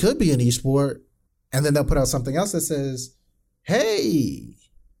 we could be an esport. And then they'll put out something else that says, hey,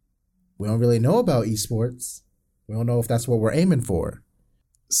 we don't really know about esports. We don't know if that's what we're aiming for.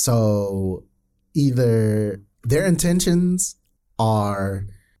 So either their intentions are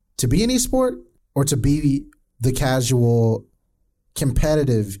to be an esport or to be the casual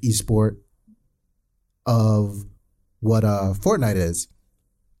competitive esport of what Fortnite is.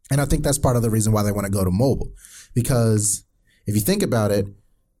 And I think that's part of the reason why they want to go to mobile. Because if you think about it,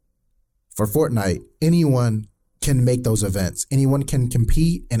 for Fortnite, anyone can make those events. Anyone can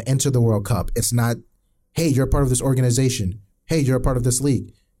compete and enter the World Cup. It's not, hey, you're a part of this organization. Hey, you're a part of this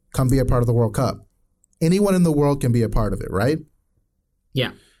league. Come be a part of the World Cup. Anyone in the world can be a part of it, right?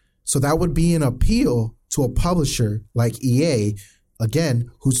 Yeah. So that would be an appeal to a publisher like EA,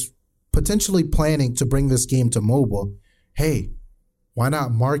 again, who's potentially planning to bring this game to mobile. Hey, why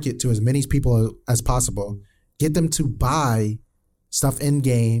not market to as many people as possible? Get them to buy stuff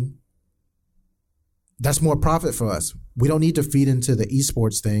in-game. That's more profit for us. We don't need to feed into the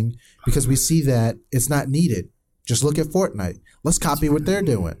esports thing because we see that it's not needed. Just look at Fortnite. Let's copy what they're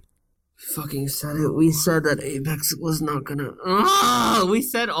doing. Fucking said it. We said that Apex was not gonna. We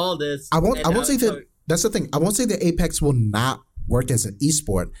said all this. I won't say that. That's the thing. I won't say that Apex will not work as an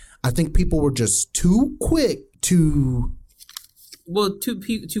esport. I think people were just too quick to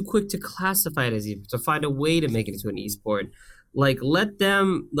too quick to classify it as to find a way to make it into an esport. Like, let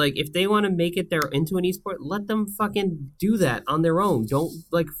them, like, if they want to make it into an esport, let them fucking do that on their own. Don't,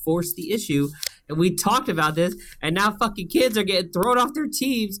 like, force the issue. And we talked about this, and now fucking kids are getting thrown off their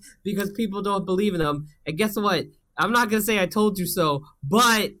teams because people don't believe in them. And guess what? I'm not going to say I told you so,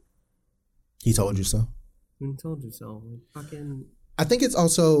 but... He told you so. He told you so. Fucking... I think it's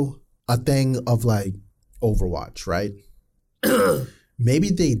also a thing of, like, Overwatch, right? Maybe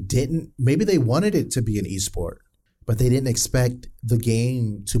they wanted it to be an esport, but they didn't expect the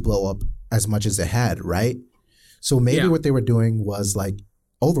game to blow up as much as it had, right? So maybe what they were doing was like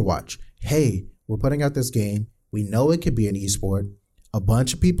Overwatch. Hey, we're putting out this game. We know it could be an esport. A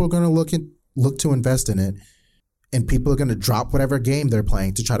bunch of people are going to look to invest in it, and people are going to drop whatever game they're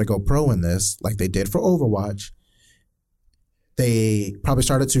playing to try to go pro in this, like they did for Overwatch. They probably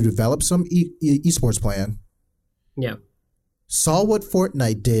started to develop some esports plan. Yeah. Saw what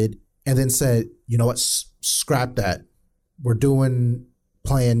Fortnite did, and then said, you know what, scrap that. We're doing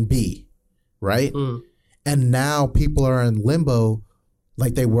plan B, right? And now people are in limbo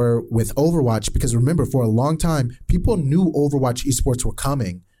like they were with Overwatch, because remember, for a long time, people knew Overwatch esports were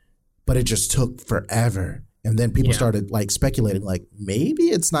coming, but it just took forever. And then people started like speculating, like, maybe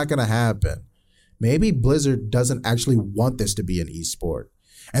it's not going to happen. Maybe Blizzard doesn't actually want this to be an esport.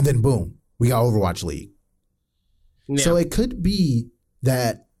 And then boom, we got Overwatch League. Yeah. So it could be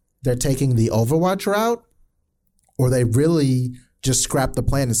that they're taking the Overwatch route, or they really just scrapped the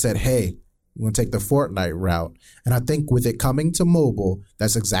plan and said, hey, we're going to take the Fortnite route. And I think with it coming to mobile,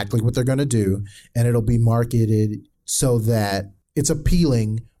 that's exactly what they're going to do. And it'll be marketed so that it's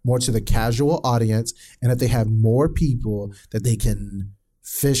appealing more to the casual audience, and that they have more people that they can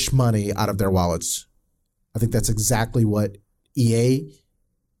fish money out of their wallets. I think that's exactly what EA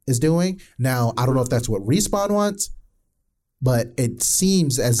is doing. Now, I don't know if that's what Respawn wants, but it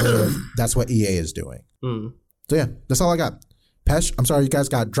seems as if that's what EA is doing. So yeah, that's all I got. Pesh, I'm sorry you guys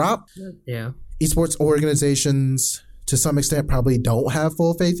got dropped. Yeah. Esports organizations, to some extent, probably don't have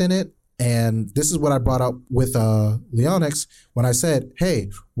full faith in it. And this is what I brought up with Leonix when I said, hey,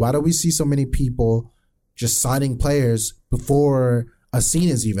 why do we see so many people just signing players before a scene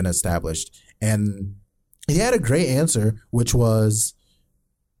is even established? And he had a great answer, which was,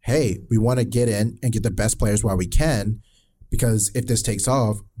 hey, we want to get in and get the best players while we can, because if this takes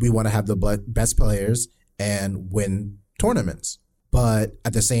off, we want to have the best players and win tournaments. But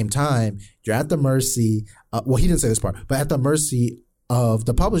at the same time, you're at the mercy, well, he didn't say this part, but at the mercy of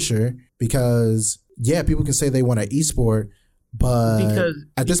the publisher, because, yeah, people can say they want an esport, but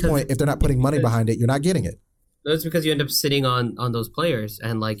at this point, if they're not putting money behind it, you're not getting it. That's because you end up sitting on those players,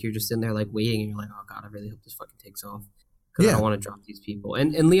 and like you're just sitting there like waiting, and you're like, oh god, I really hope this fucking takes off, because I don't want to drop these people.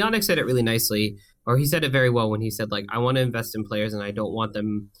 And Leonix said it really nicely, or he said it very well when he said, like, I want to invest in players, and I don't want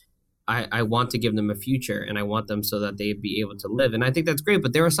them. I want to give them a future, and I want them so that they'd be able to live. And I think that's great,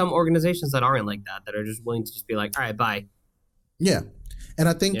 but there are some organizations that aren't like that are just willing to just be like, all right, bye. Yeah. And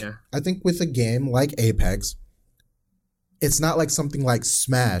I think with a game like Apex, it's not like something like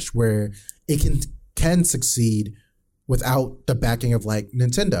Smash where it can succeed without the backing of like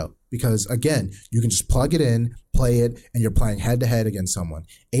Nintendo, because again, you can just plug it in, play it, and you're playing head to head against someone.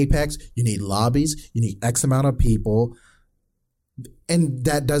 Apex, you need lobbies, you need X amount of people, and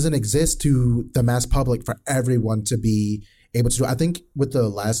that doesn't exist to the mass public for everyone to be able to do. I think with the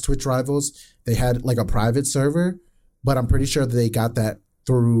last Twitch Rivals, they had like a private server, but I'm pretty sure that they got that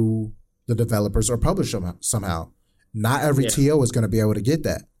through the developers or publisher somehow. Not every TO is going to be able to get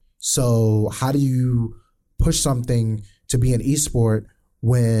that. So how do you push something to be an esport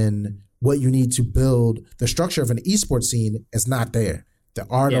when what you need to build, the structure of an esport scene, is not there? There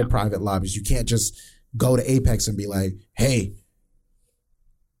are no private lobbies. You can't just go to Apex and be like, hey,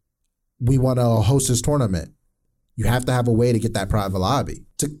 we want to host this tournament. You have to have a way to get that private lobby.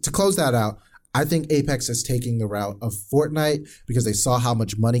 To close that out, I think Apex is taking the route of Fortnite because they saw how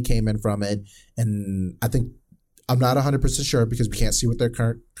much money came in from it. And I think, I'm not 100% sure because we can't see what their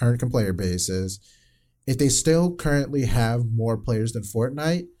current player base is. If they still currently have more players than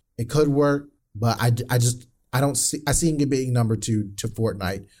Fortnite, it could work. But I see it being number two to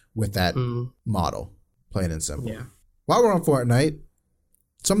Fortnite with that model, plain and simple. Yeah. While we're on Fortnite,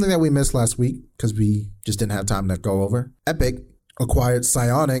 something that we missed last week because we just didn't have time to go over. Epic acquired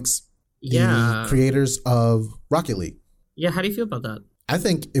Psyonix, the creators of Rocket League. Yeah, how do you feel about that? I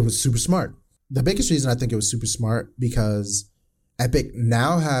think it was super smart. The biggest reason I think it was super smart because Epic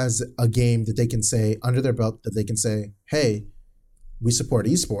now has a game that they can say under their belt, that they can say, hey, we support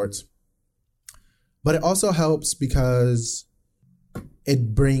esports. But it also helps because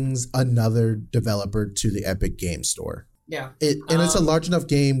it brings another developer to the Epic Game Store. Yeah. And it's a large enough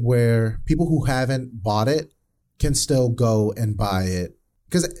game where people who haven't bought it can still go and buy it.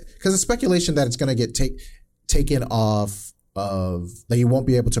 Because it's speculation that it's going to get taken off of, that you won't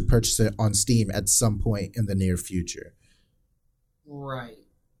be able to purchase it on Steam at some point in the near future. Right.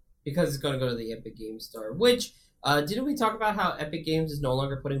 Because it's going to go to the Epic Games Store. Which, didn't we talk about how Epic Games is no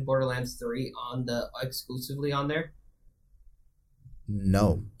longer putting Borderlands 3 exclusively on there?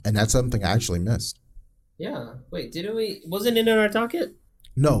 No. And that's something I actually missed. Yeah. Wait, didn't we? Wasn't it in our docket?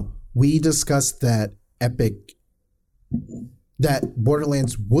 No. We discussed that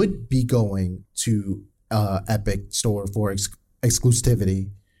Borderlands would be going to Epic Store for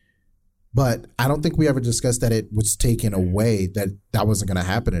exclusivity, but I don't think we ever discussed that it was taken away, that wasn't going to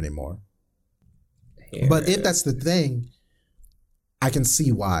happen anymore. Here. But if that's the thing, I can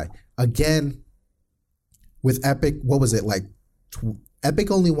see why. Again, with Epic, what was it like?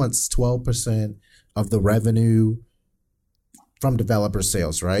 Epic only wants 12% of the revenue from developer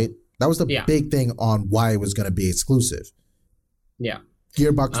sales, right? That was the big thing on why it was going to be exclusive. Yeah.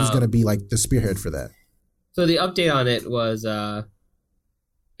 Gearbox was going to be like the spearhead for that. So the update on it was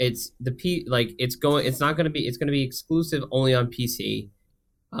it's going to be exclusive only on PC.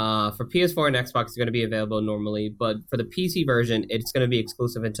 For PS4 and Xbox, it's going to be available normally, but for the PC version, it's going to be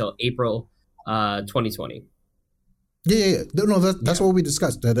exclusive until April 2020. Yeah. No, that's what we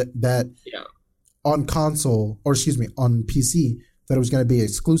discussed. That on console, or excuse me, on PC, that it was going to be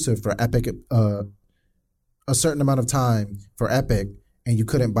exclusive for Epic a certain amount of time for Epic, and you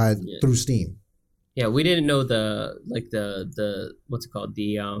couldn't buy it through Steam. Yeah, we didn't know the what's it called,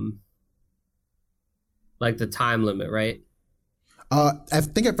 the time limit, right? I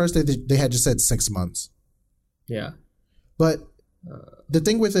think at first they had just said 6 months. Yeah, but the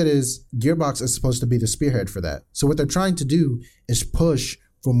thing with it is Gearbox is supposed to be the spearhead for that. So what they're trying to do is push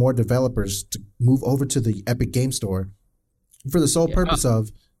for more developers to move over to the Epic Game Store for the sole purpose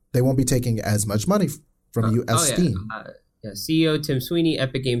of they won't be taking as much money from you as Steam. CEO Tim Sweeney,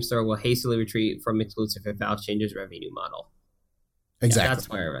 Epic Game Store will hastily retreat from exclusive if Valve changes revenue model. Exactly. Yeah, that's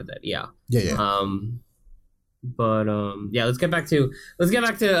where I read that. Yeah. Yeah. Let's get back to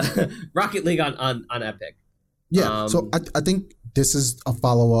Rocket League on Epic. Yeah. So I think this is a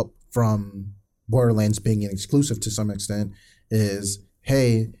follow up from Borderlands being an exclusive to some extent. Is,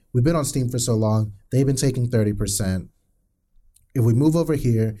 hey, we've been on Steam for so long, they've been taking 30%. If we move over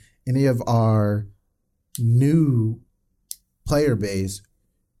here, any of our new player base,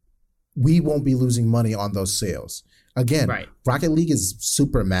 we won't be losing money on those sales. Again, Rocket League is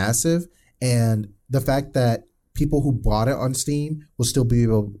super massive, and the fact that people who bought it on Steam will still be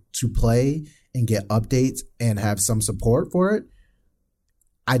able to play and get updates and have some support for it.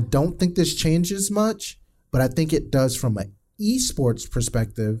 I don't think this changes much, but I think it does from an esports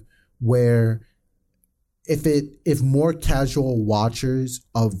perspective, where if more casual watchers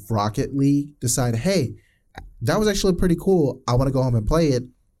of Rocket League decide, hey, that was actually pretty cool, I want to go home and play it,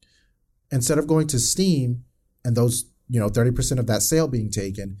 instead of going to Steam and those 30% of that sale being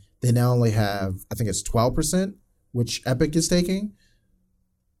taken, they now only have, I think it's 12%, which Epic is taking.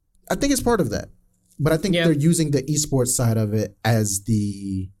 I think it's part of that, but I think they're using the esports side of it as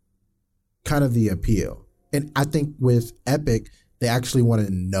the kind of the appeal. And I think with Epic, they actually want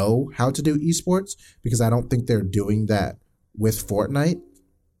to know how to do esports, because I don't think they're doing that with Fortnite.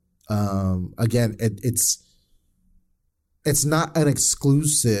 Again, it's not an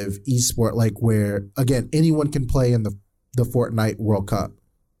exclusive esport like where, again, anyone can play in the Fortnite World Cup.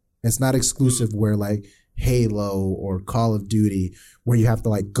 It's not exclusive where like Halo or Call of Duty, where you have to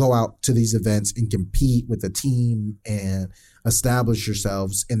like go out to these events and compete with a team and establish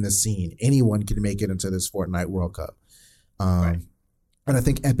yourselves in the scene. Anyone can make it into this Fortnite World Cup. And I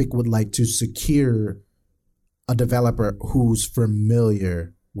think Epic would like to secure a developer who's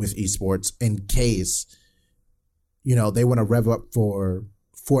familiar with esports in case, they want to rev up for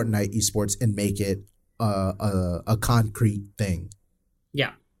Fortnite esports and make it a concrete thing.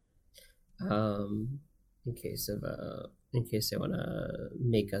 Yeah. In case they want to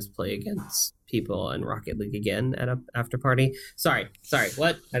make us play against people in Rocket League again at an after party. Sorry.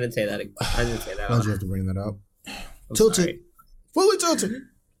 What? I didn't say that. Why'd you have to bring that up? Tilted. Fully tilted.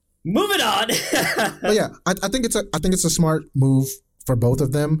 Moving on. But yeah, I think it's a smart move for both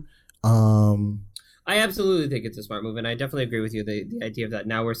of them. I absolutely think it's a smart move, and I definitely agree with you. The idea of that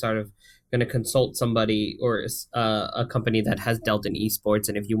now we're sort of going to consult somebody or a company that has dealt in esports,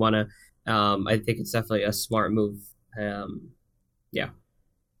 and if you want to, I think it's definitely a smart move. Yeah.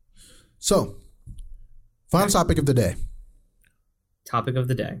 So, final topic of the day. Topic of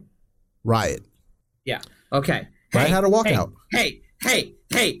the day. Riot. Yeah. Okay. Riot had a walkout. Hey.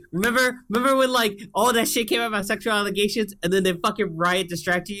 remember when like all that shit came out about sexual allegations, and then they fucking Riot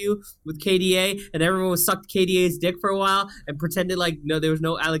distracted you with KDA, and everyone was sucked KDA's dick for a while and pretended like no, there was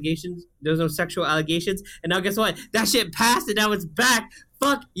no allegations, there was no sexual allegations, and now guess what? That shit passed, and now it's back.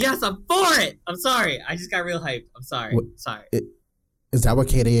 Fuck yes, I'm for it. I'm sorry, I just got real hyped. I'm sorry. Is that what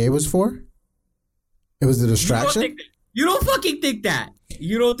KDA was for? It was a distraction. You don't fucking think that.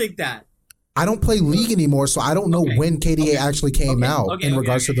 You don't think that. I don't play League anymore, so I don't know when KDA actually came out in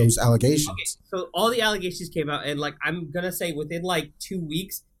regards to those allegations. Okay, so all the allegations came out, and like I'm gonna say within like 2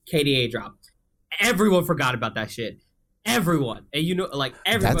 weeks, KDA dropped. Everyone forgot about that shit. Everyone, and you know, like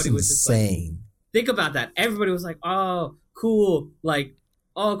everybody That's was just insane. like, think about that. Everybody was like, "Oh, cool!" Like,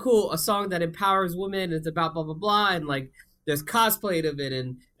 "Oh, cool!" A song that empowers women. It's about blah blah blah, and like there's cosplay of it,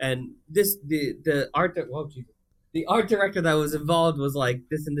 and this the art. The art director that was involved was like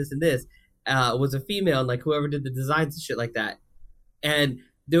this and this and this. Was a female, and like whoever did the designs and shit like that, and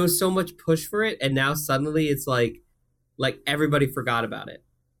there was so much push for it, and now suddenly it's like everybody forgot about it,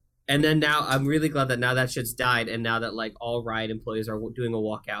 and then now I'm really glad that now that shit's died, and now that like all Riot employees are doing a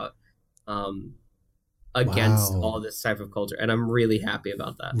walkout against all this type of culture, and I'm really happy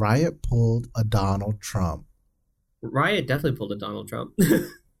about that. Riot pulled a Donald Trump. Riot definitely pulled a Donald Trump.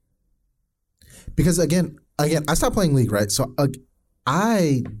 Because again, I stopped playing League, right? So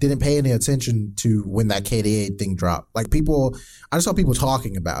I didn't pay any attention to when that KDA thing dropped. Like I just saw people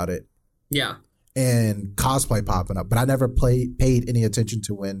talking about it. Yeah. And cosplay popping up, but I never paid any attention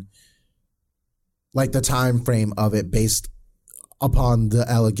to when, like the time frame of it based upon the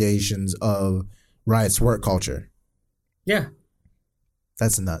allegations of Riot's work culture. Yeah.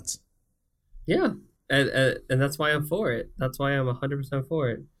 That's nuts. Yeah. And that's why I'm for it. That's why I'm 100% for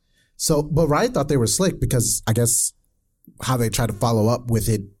it. So, but Riot thought they were slick because I guess how they try to follow up with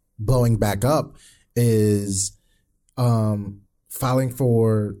it blowing back up is filing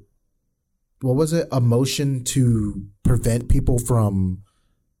for, what was it, a motion to prevent people from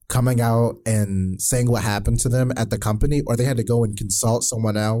coming out and saying what happened to them at the company, or they had to go and consult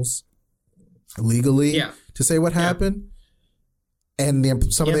someone else legally to say what happened.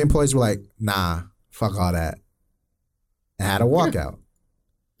 And some of the employees were like, nah, fuck all that. And had a walkout.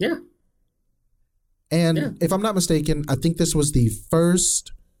 Yeah. And if I'm not mistaken, I think this was the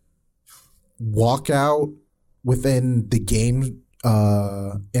first walkout within the game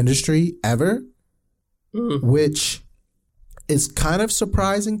industry ever, which is kind of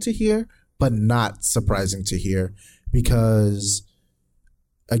surprising to hear, but not surprising to hear because,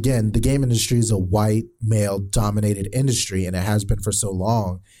 again, the game industry is a white, male-dominated industry, and it has been for so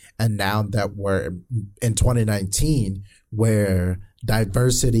long. And now that we're in 2019, where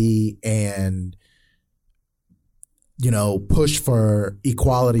diversity and push for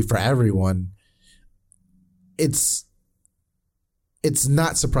equality for everyone, it's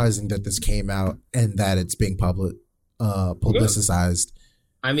not surprising that this came out and that it's being publicized.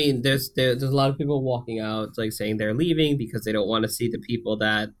 I mean, there's a lot of people walking out, like saying they're leaving because they don't want to see the people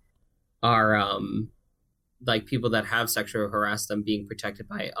that are like people that have sexually harassed them being protected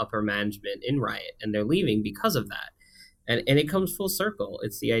by upper management in Riot, and they're leaving because of that. And it comes full circle.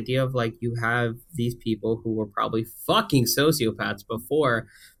 It's the idea of like you have these people who were probably fucking sociopaths before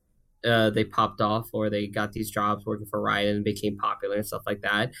they popped off or they got these jobs working for Riot and became popular and stuff like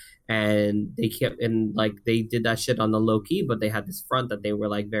that. And they kept they did that shit on the low key, but they had this front that they were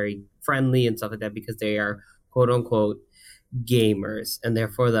like very friendly and stuff like that because they are quote unquote gamers and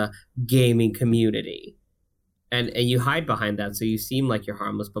therefore the gaming community. And you hide behind that, so you seem like you're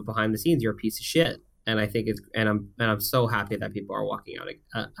harmless, but behind the scenes you're a piece of shit. And I think I'm so happy that people are walking out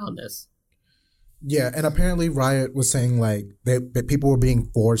on this. Yeah, and apparently Riot was saying like that people were being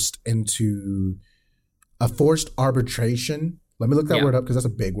forced into a forced arbitration. Let me look that word up because that's a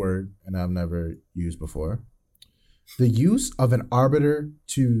big word and I've never used before. The use of an arbiter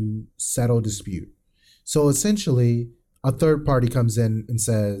to settle dispute. So essentially, a third party comes in and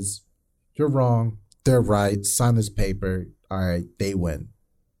says, "You're wrong. They're right. Sign this paper. All right, they win."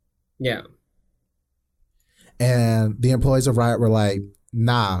 Yeah. And the employees of Riot were like,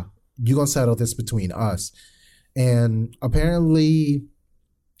 "Nah, you're going to settle this between us." And apparently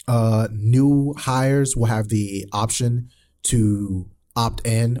new hires will have the option to opt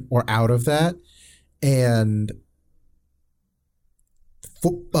in or out of that. And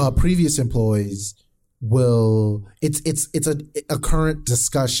previous employees will, it's a current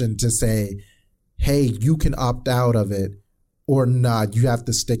discussion to say, hey, you can opt out of it or not. You have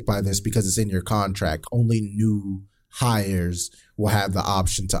to stick by this because it's in your contract. Only new hires will have the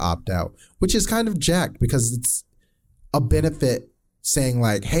option to opt out, which is kind of jacked because it's a benefit saying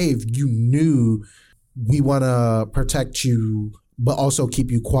like, hey, if you knew we want to protect you but also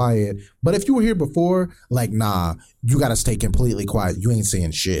keep you quiet. But if you were here before, like, nah, you got to stay completely quiet. You ain't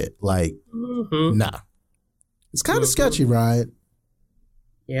saying shit. Like, nah. It's kind of sketchy, right?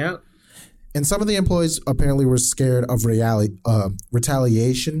 Yeah. And some of the employees apparently were scared of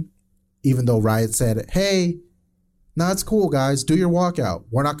retaliation, even though Riot said, hey, nah, it's cool, guys. Do your walkout.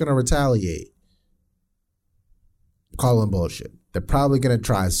 We're not going to retaliate. Call them bullshit. They're probably going to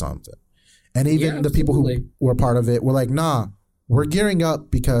try something. And even the people who were part of it were like, nah, we're gearing up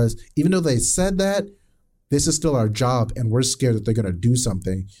because even though they said that, this is still our job and we're scared that they're going to do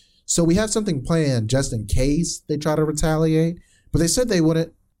something. So we have something planned just in case they try to retaliate. But they said they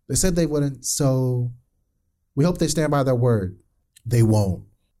wouldn't. They said they wouldn't. So we hope they stand by their word. They won't.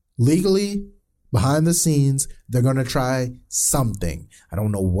 Legally, behind the scenes, they're going to try something. I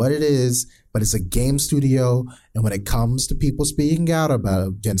don't know what it is, but it's a game studio. And when it comes to people speaking out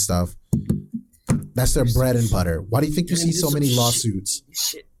against stuff, that's their bread and butter. Why do you think you see so many lawsuits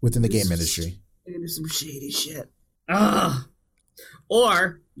within the game industry? They're going to do some shady shit.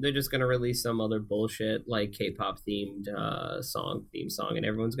 Or they're just going to release some other bullshit like K-pop themed theme song, and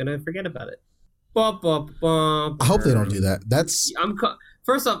everyone's going to forget about it. I hope they don't do that.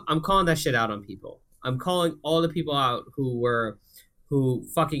 First off, I'm calling that shit out on people. I'm calling all the people out who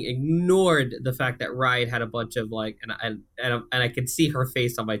fucking ignored the fact that Riot had a bunch of like, and I could see her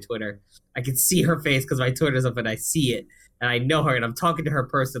face on my Twitter. I could see her face because my Twitter's up and I see it, and I know her, and I'm talking to her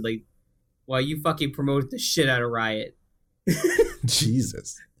personally. While you fucking promoted the shit out of Riot.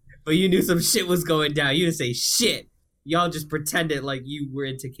 Jesus. But you knew some shit was going down. You didn't say shit. Y'all just pretended like you were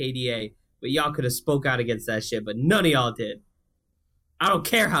into KDA, but y'all could have spoke out against that shit, but none of y'all did. I don't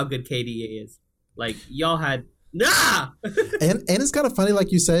care how good KDA is. Like, y'all had... Nah! and it's kind of funny,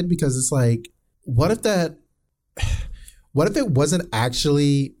 like you said, because it's like, what if it wasn't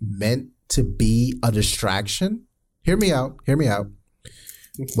actually meant to be a distraction? Hear me out.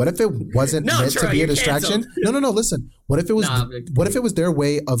 What if it wasn't meant to be a distraction? No. Listen. What if it was their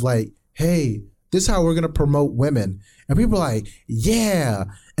way of like, hey, this is how we're gonna promote women, and people are like, yeah,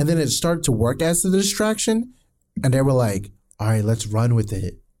 and then it started to work as a distraction, and they were like, all right, let's run with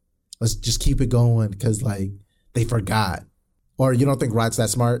it. Let's just keep it going because like they forgot, or you don't think Riot's that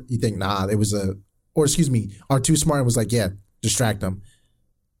smart? You think nah, are too smart and was like, yeah, distract them,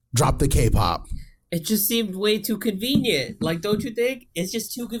 drop the K-pop. It just seemed way too convenient. Like, don't you think? It's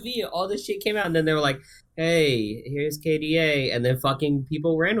just too convenient. All this shit came out, and then they were like, hey, here's KDA. And then fucking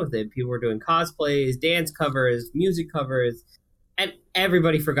people ran with it. People were doing cosplays, dance covers, music covers, and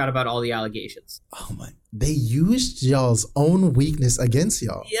everybody forgot about all the allegations. Oh, my. They used y'all's own weakness against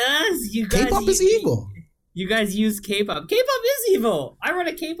y'all. Yes, you guys. K-pop is evil. You guys use K-pop. K-pop is evil. I run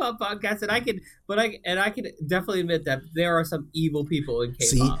a K-pop podcast, and I can definitely admit that there are some evil people in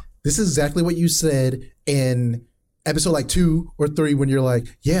K-pop. See? This is exactly what you said in episode like 2 or 3 when you're like,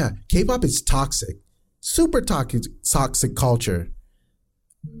 yeah, K-pop is toxic. Super toxic culture.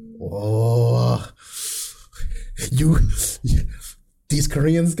 Oh, these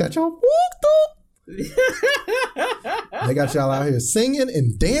Koreans got y'all whooped up. They got y'all out here singing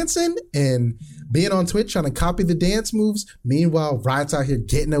and dancing and being on Twitch trying to copy the dance moves. Meanwhile, Riot's out here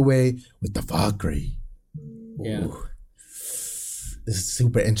getting away with the fuckery. Yeah. This is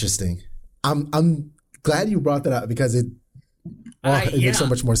super interesting. I'm glad you brought that up because it makes so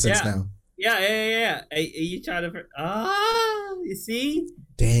much more sense now. Yeah. You trying to... you see?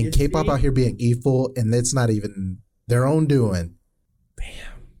 Dang, K-pop out here being evil, and it's not even their own doing.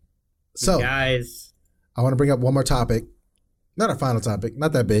 Damn. So, guys, I want to bring up one more topic. Not our final topic,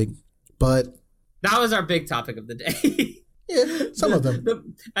 not that big, but... That was our big topic of the day. Yeah, some of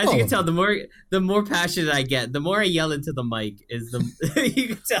them. As you can tell, the more passionate I get, the more I yell into the mic is you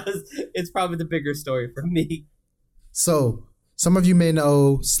can tell it's probably the bigger story for me. So some of you may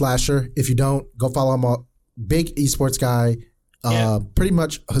know Slasher. If you don't, go follow him. Big esports guy, pretty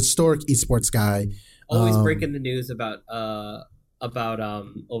much historic esports guy. Always breaking the news about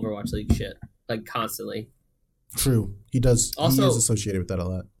Overwatch League shit, like constantly. True, he does. Also, he is associated with that a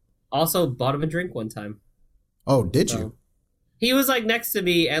lot. Also, bought him a drink one time. Oh, did you? He was like next to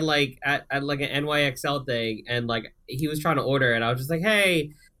me and like at like an NYXL thing, and like he was trying to order, and I was just like,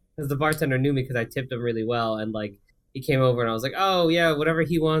 hey, because the bartender knew me because I tipped him really well, and like he came over and I was like, oh yeah, whatever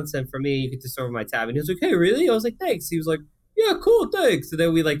he wants, and for me, you could just order my tab, and he was like, hey, really? I was like, thanks. He was like, yeah, cool, thanks. So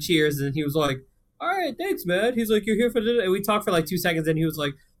then we like cheers, and he was like, all right, thanks, man. He's like, you're here for dinner, and we talked for like 2 seconds, and he was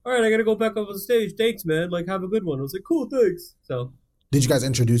like, all right, I gotta go back up on stage. Thanks, man. Like, have a good one. I was like, cool, thanks. So, did you guys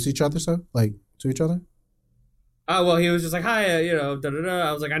introduce each other to each other? Oh, well, he was just like, hi, da-da-da.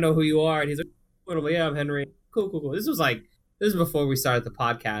 I was like, I know who you are. And he's like, yeah, I'm Henry. Cool. This was before we started the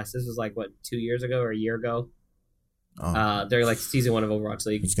podcast. This was like, what, 2 years ago or a year ago? Oh, They're like season 1 of Overwatch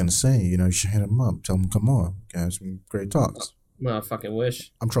I League. was gonna say, you should hit him up. Tell him come on. Have some great talks. No, I fucking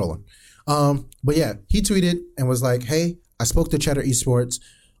wish. I'm trolling. But yeah, he tweeted and was like, "Hey, I spoke to Cheddar Esports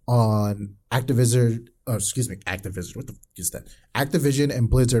on Activision. Activision. What the fuck is that? Activision and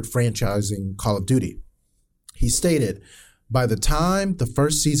Blizzard franchising Call of Duty." He stated, "By the time the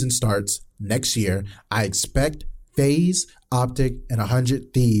first season starts next year, I expect FaZe, Optic, and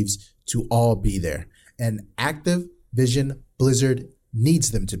 100 Thieves to all be there, and Activision Blizzard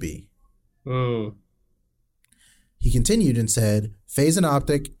needs them to be." Mm. He continued and said, FaZe and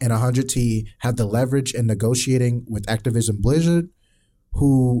Optic and 100T have the leverage in negotiating with Activision Blizzard,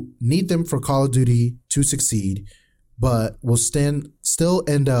 who need them for Call of Duty to succeed, but will still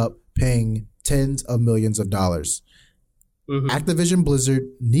end up paying tens of millions of dollars. Mm-hmm. Activision Blizzard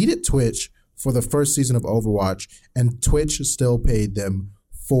needed Twitch for the first season of Overwatch, and Twitch still paid them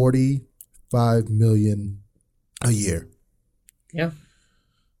 $45 million a year. Yeah.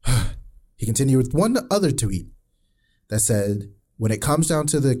 He continued with one other tweet that said, when it comes down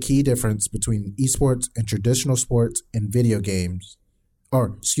to the key difference between esports and traditional sports and video games,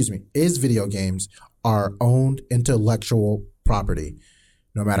 is video games are owned intellectual property.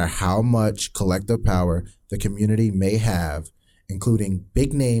 No matter how much collective power the community may have, including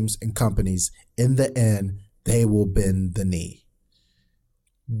big names and companies, in the end, they will bend the knee.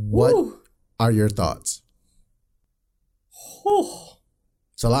 What are your thoughts?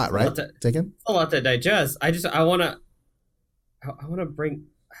 It's a lot, right? Taken? A lot to digest. I want to bring.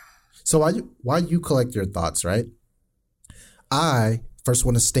 So while you collect your thoughts, right? I first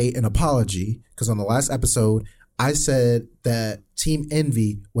want to state an apology because on the last episode, I said that Team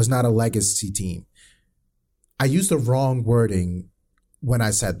Envy was not a legacy team. I used the wrong wording when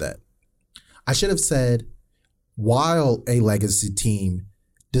I said that. I should have said, while a legacy team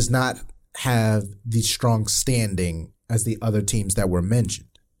does not have the strong standing as the other teams that were mentioned.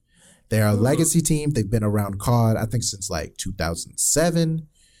 They're a legacy team. They've been around COD, I think, since like 2007.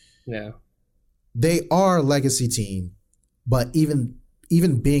 Yeah. They are a legacy team, but even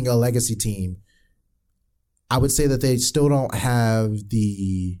being a legacy team, I would say that they still don't have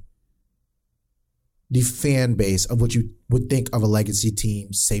the fan base of what you would think of a legacy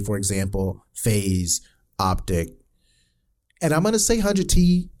team, say, for example, FaZe, Optic. And I'm going to say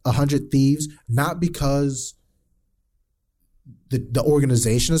 100 Thieves, not because the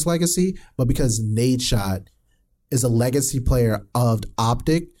organization is legacy, but because Nadeshot is a legacy player of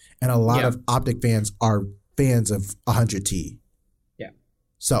Optic, and a lot of Optic fans are fans of 100T. Yeah.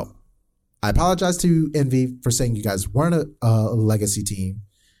 So I apologize to Envy for saying you guys weren't a legacy team.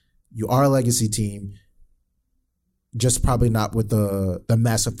 You are a legacy team, just probably not with the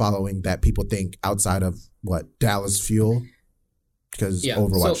massive following that people think outside of Dallas Fuel, because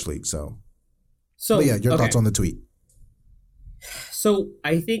Overwatch League. So but yeah, your thoughts on the tweet. So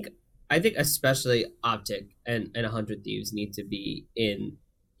I think especially Optic and 100 Thieves need to be in,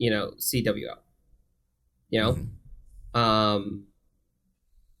 CWO.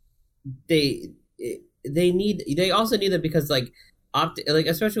 They also need it because Optic,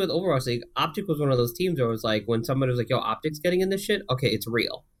 especially with Overwatch League, Optic was one of those teams where it was like when somebody was like, "Yo, Optic's getting in this shit," okay, it's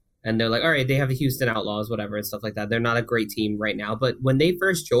real. And they're like, all right, they have the Houston Outlaws, whatever, and stuff like that. They're not a great team right now. But when they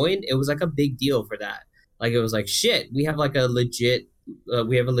first joined, it was like a big deal for that. Like, it was like, shit, we have a legit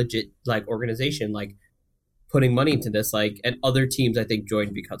organization, putting money into this, and other teams, I think,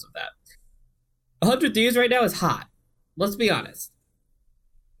 joined because of that. 100 Thieves right now is hot. Let's be honest.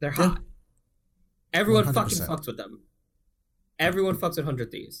 They're hot. Everyone 100%. Fucking fucks with them. Everyone fucks with 100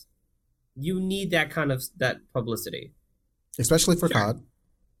 Thieves. You need that kind of publicity. Especially for COD.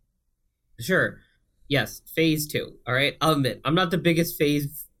 Sure. Yes, FaZe too. All right, I'll admit I'm not the biggest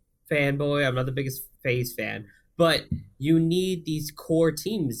FaZe fanboy. I'm not the biggest FaZe fan, but you need these core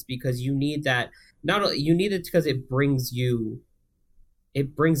teams because you need that. Not only you need it because it brings in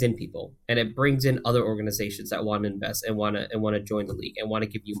people and it brings in other organizations that want to invest and want to join the league and want to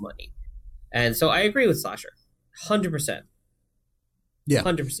give you money. And so I agree with Slasher, 100%. Yeah,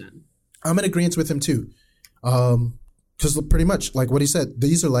 100%. I'm in agreement with him too. Because pretty much, like what he said,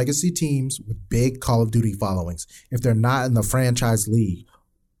 these are legacy teams with big Call of Duty followings. If they're not in the franchise league,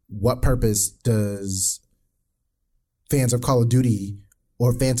 what purpose does fans of Call of Duty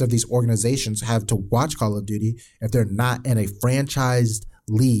or fans of these organizations have to watch Call of Duty if they're not in a franchised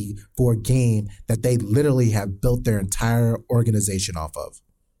league for a game that they literally have built their entire organization off of?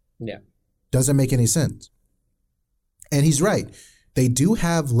 Yeah. Doesn't make any sense. And he's right. They do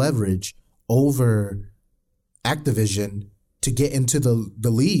have leverage over Activision to get into the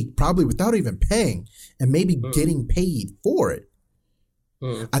league probably without even paying and maybe getting paid for it.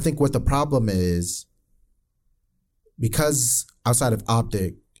 I think what the problem is because outside of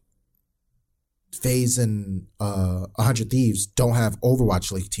Optic, FaZe and 100 Thieves don't have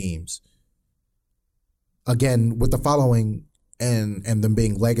Overwatch League teams. Again, with the following and them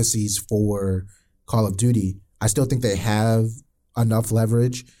being legacies for Call of Duty, I still think they have enough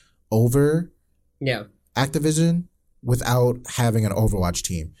leverage over Activision without having an Overwatch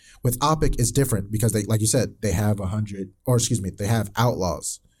team. With Optic, it's different because they, like you said, they have they have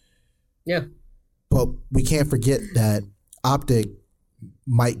Outlaws. Yeah. But we can't forget that Optic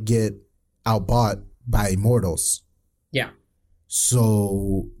might get outbought by Immortals. Yeah.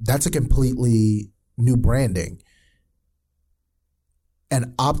 So that's a completely new branding.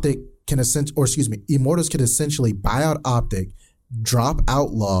 And Optic can Immortals can essentially buy out Optic, drop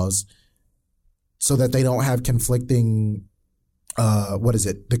Outlaws so that they don't have conflicting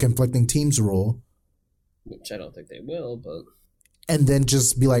the conflicting teams rule. Which I don't think they will, but and then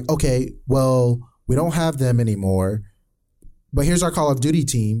just be like, okay, well, we don't have them anymore, but here's our Call of Duty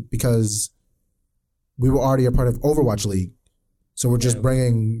team because we were already a part of Overwatch League. So we're just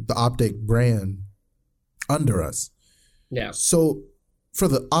bringing the Optic brand under us. Yeah. So for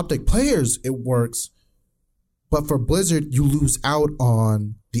the Optic players, it works. But for Blizzard, you lose out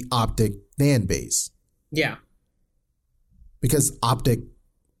on the Optic fan base. Yeah. Because Optic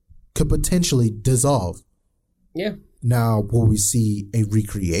could potentially dissolve. Yeah. Now, will we see a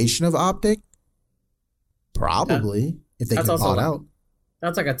recreation of Optic? Probably, if they get bought out.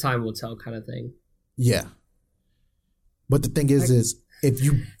 That's like a time will tell kind of thing. Yeah. But the thing is if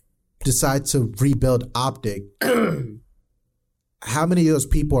you decide to rebuild Optic, how many of those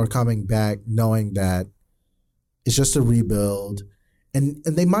people are coming back knowing that it's just a rebuild? And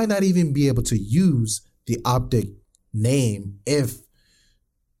they might not even be able to use the Optic name if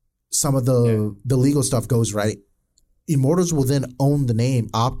some of the legal stuff goes right. Immortals will then own the name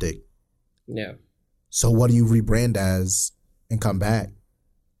Optic. Yeah. So what do you rebrand as and come back?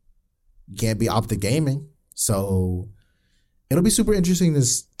 You can't be Optic Gaming. So it'll be super interesting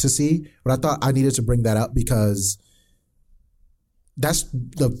to see. But I thought I needed to bring that up because that's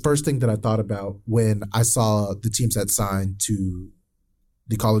the first thing that I thought about when I saw the teams that signed to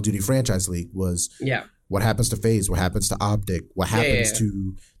the Call of Duty Franchise League was what happens to FaZe, what happens to Optic, what happens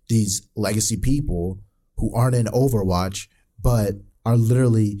to these legacy people who aren't in Overwatch but are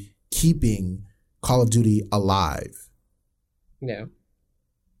literally keeping Call of Duty alive. Yeah.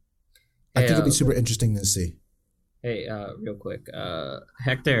 I think it'll be super interesting to see. Hey, real quick,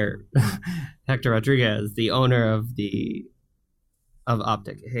 Hector Rodriguez, the owner of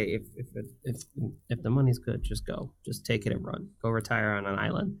Optic. Hey, if the money's good, just go, just take it and run. Go retire on an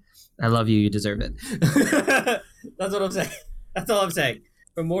island. I love you. You deserve it. That's what I'm saying. That's all I'm saying.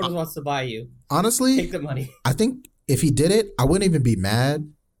 If Immortals wants to buy you, honestly, take the money. I think if he did it, I wouldn't even be mad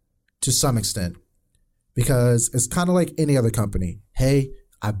to some extent because it's kind of like any other company. Hey,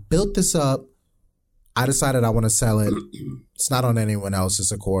 I built this up. I decided I want to sell it. It's not on anyone else.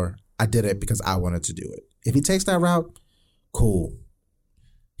 It's a core. I did it because I wanted to do it. If he takes that route, cool.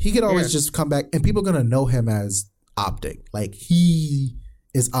 He could always just come back and people are going to know him as Optic. Like he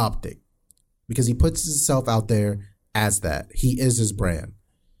is Optic because he puts himself out there as that. He is his brand.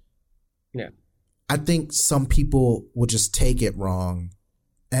 Yeah. I think some people will just take it wrong,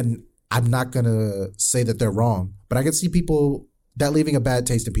 and I'm not going to say that they're wrong, but I can see people that leaving a bad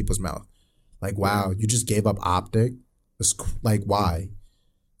taste in people's mouth. Like, wow, you just gave up Optic? Like, why?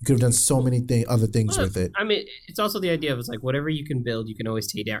 You could have done so many other things with it. I mean, it's also the idea of it's like whatever you can build, you can always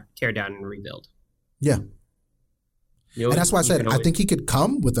tear down and rebuild. Yeah. And that's why I said I think he could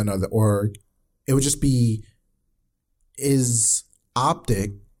come with another org. It would just be, is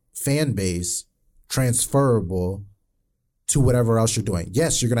Optic fan base transferable to whatever else you're doing?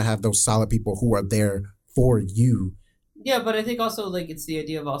 Yes, you're going to have those solid people who are there for you. Yeah, but I think also like it's the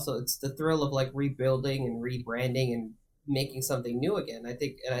idea of also it's the thrill of like rebuilding and rebranding and making something new again. I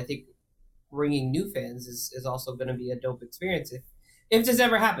think bringing new fans is also going to be a dope experience if this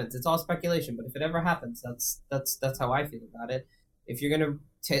ever happens. It's all speculation, but if it ever happens, that's how I feel about it. If you're going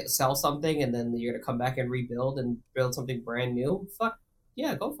to sell something and then you're going to come back and rebuild and build something brand new, fuck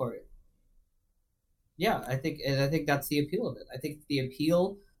yeah, go for it. Yeah, I think that's the appeal of it. I think the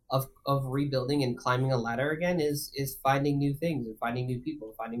appeal of rebuilding and climbing a ladder again is finding new things and finding new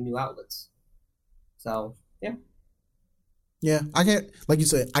people, finding new outlets. So yeah, I can't, like you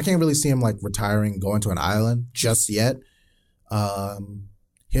said, I can't really see him like retiring, going to an island just yet. Like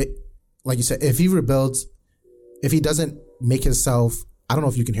you said, if he rebuilds, if he doesn't make himself, I don't know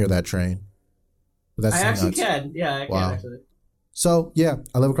if you can hear that train. But that's I actually nuts. Can. Yeah, I can actually. So yeah,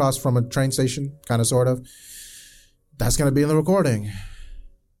 I live across from a train station, kind of, sort of. That's gonna be in the recording.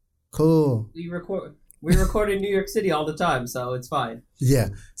 Cool. You record. We record in New York City all the time, so it's fine. Yeah.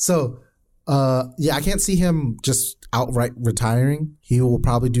 So, yeah, I can't see him just outright retiring. He will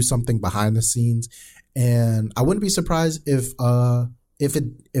probably do something behind the scenes, and I wouldn't be surprised if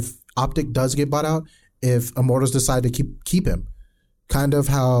Optic does get bought out, if Immortals decide to keep him, kind of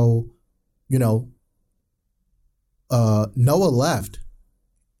how, you know, Noah left,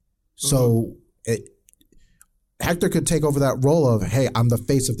 so Hector could take over that role of, hey, I'm the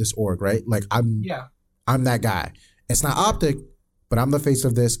face of this org, right? Like I'm that guy. It's not Optic, but I'm the face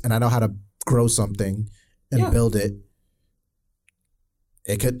of this, and I know how to grow something and build it.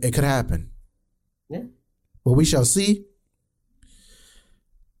 It could happen. Yeah. Well, we shall see.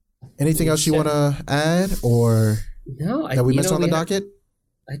 Anything else you want to add, or that we missed on the docket?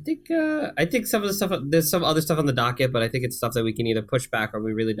 I think some of the stuff, there's some other stuff on the docket, but I think it's stuff that we can either push back or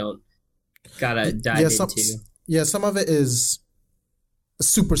we really don't gotta dive into. Yeah, some of it is a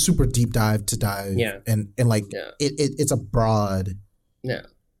super, super deep dive to dive. Yeah. And it's a broad and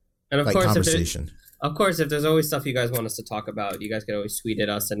of like course conversation. If there's always stuff you guys want us to talk about, you guys could always tweet at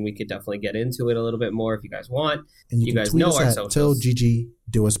us and we could definitely get into it a little bit more if you guys want. And you guys know our socials. Till GG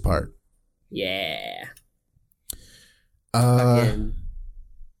do us part. Yeah. I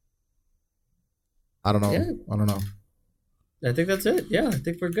don't know. Yeah. I don't know. I think that's it. Yeah, I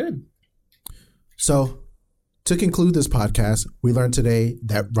think we're good. So, to conclude this podcast, we learned today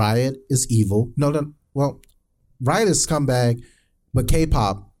that Riot is evil. Well, Riot is scumbag, but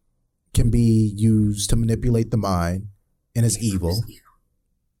K-pop can be used to manipulate the mind and is evil.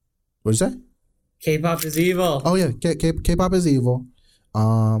 What is that? K-pop is evil. Oh yeah, K-pop is evil.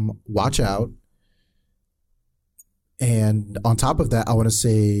 Watch out. And on top of that, I want to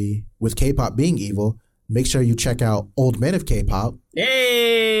say, with K-pop being evil, make sure you check out Old Men of K-pop.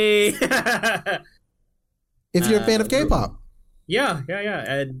 Hey! If you're a fan of K-pop. Yeah.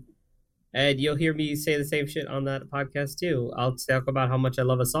 And you'll hear me say the same shit on that podcast too. I'll talk about how much I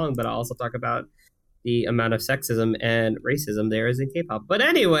love a song, but I'll also talk about the amount of sexism and racism there is in K-pop. But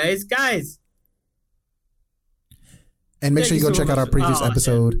anyways, guys. And make sure you go check out our previous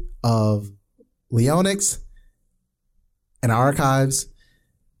episode of Leonix and our archives.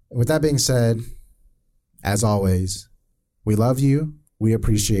 With that being said, as always, we love you. We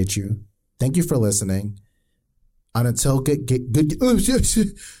appreciate you. Thank you for listening. And until good. Fucked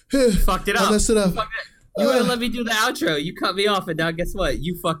it up. I messed it up. You wouldn't let me do the outro. You cut me off, and now guess what?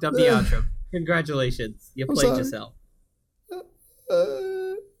 You fucked up the outro. Congratulations. You played yourself.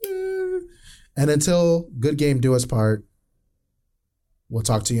 And until good game do us part, we'll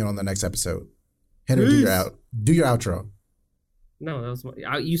talk to you on the next episode. Henry, do your outro. No, that was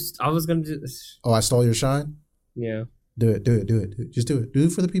I was gonna do this. Oh, I stole your shine? Yeah. Do it. Just do it. Do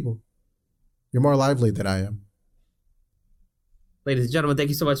it for the people. You're more lively than I am. Ladies and gentlemen, thank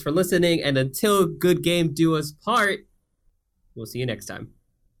you so much for listening. And until good game do us part, we'll see you next time.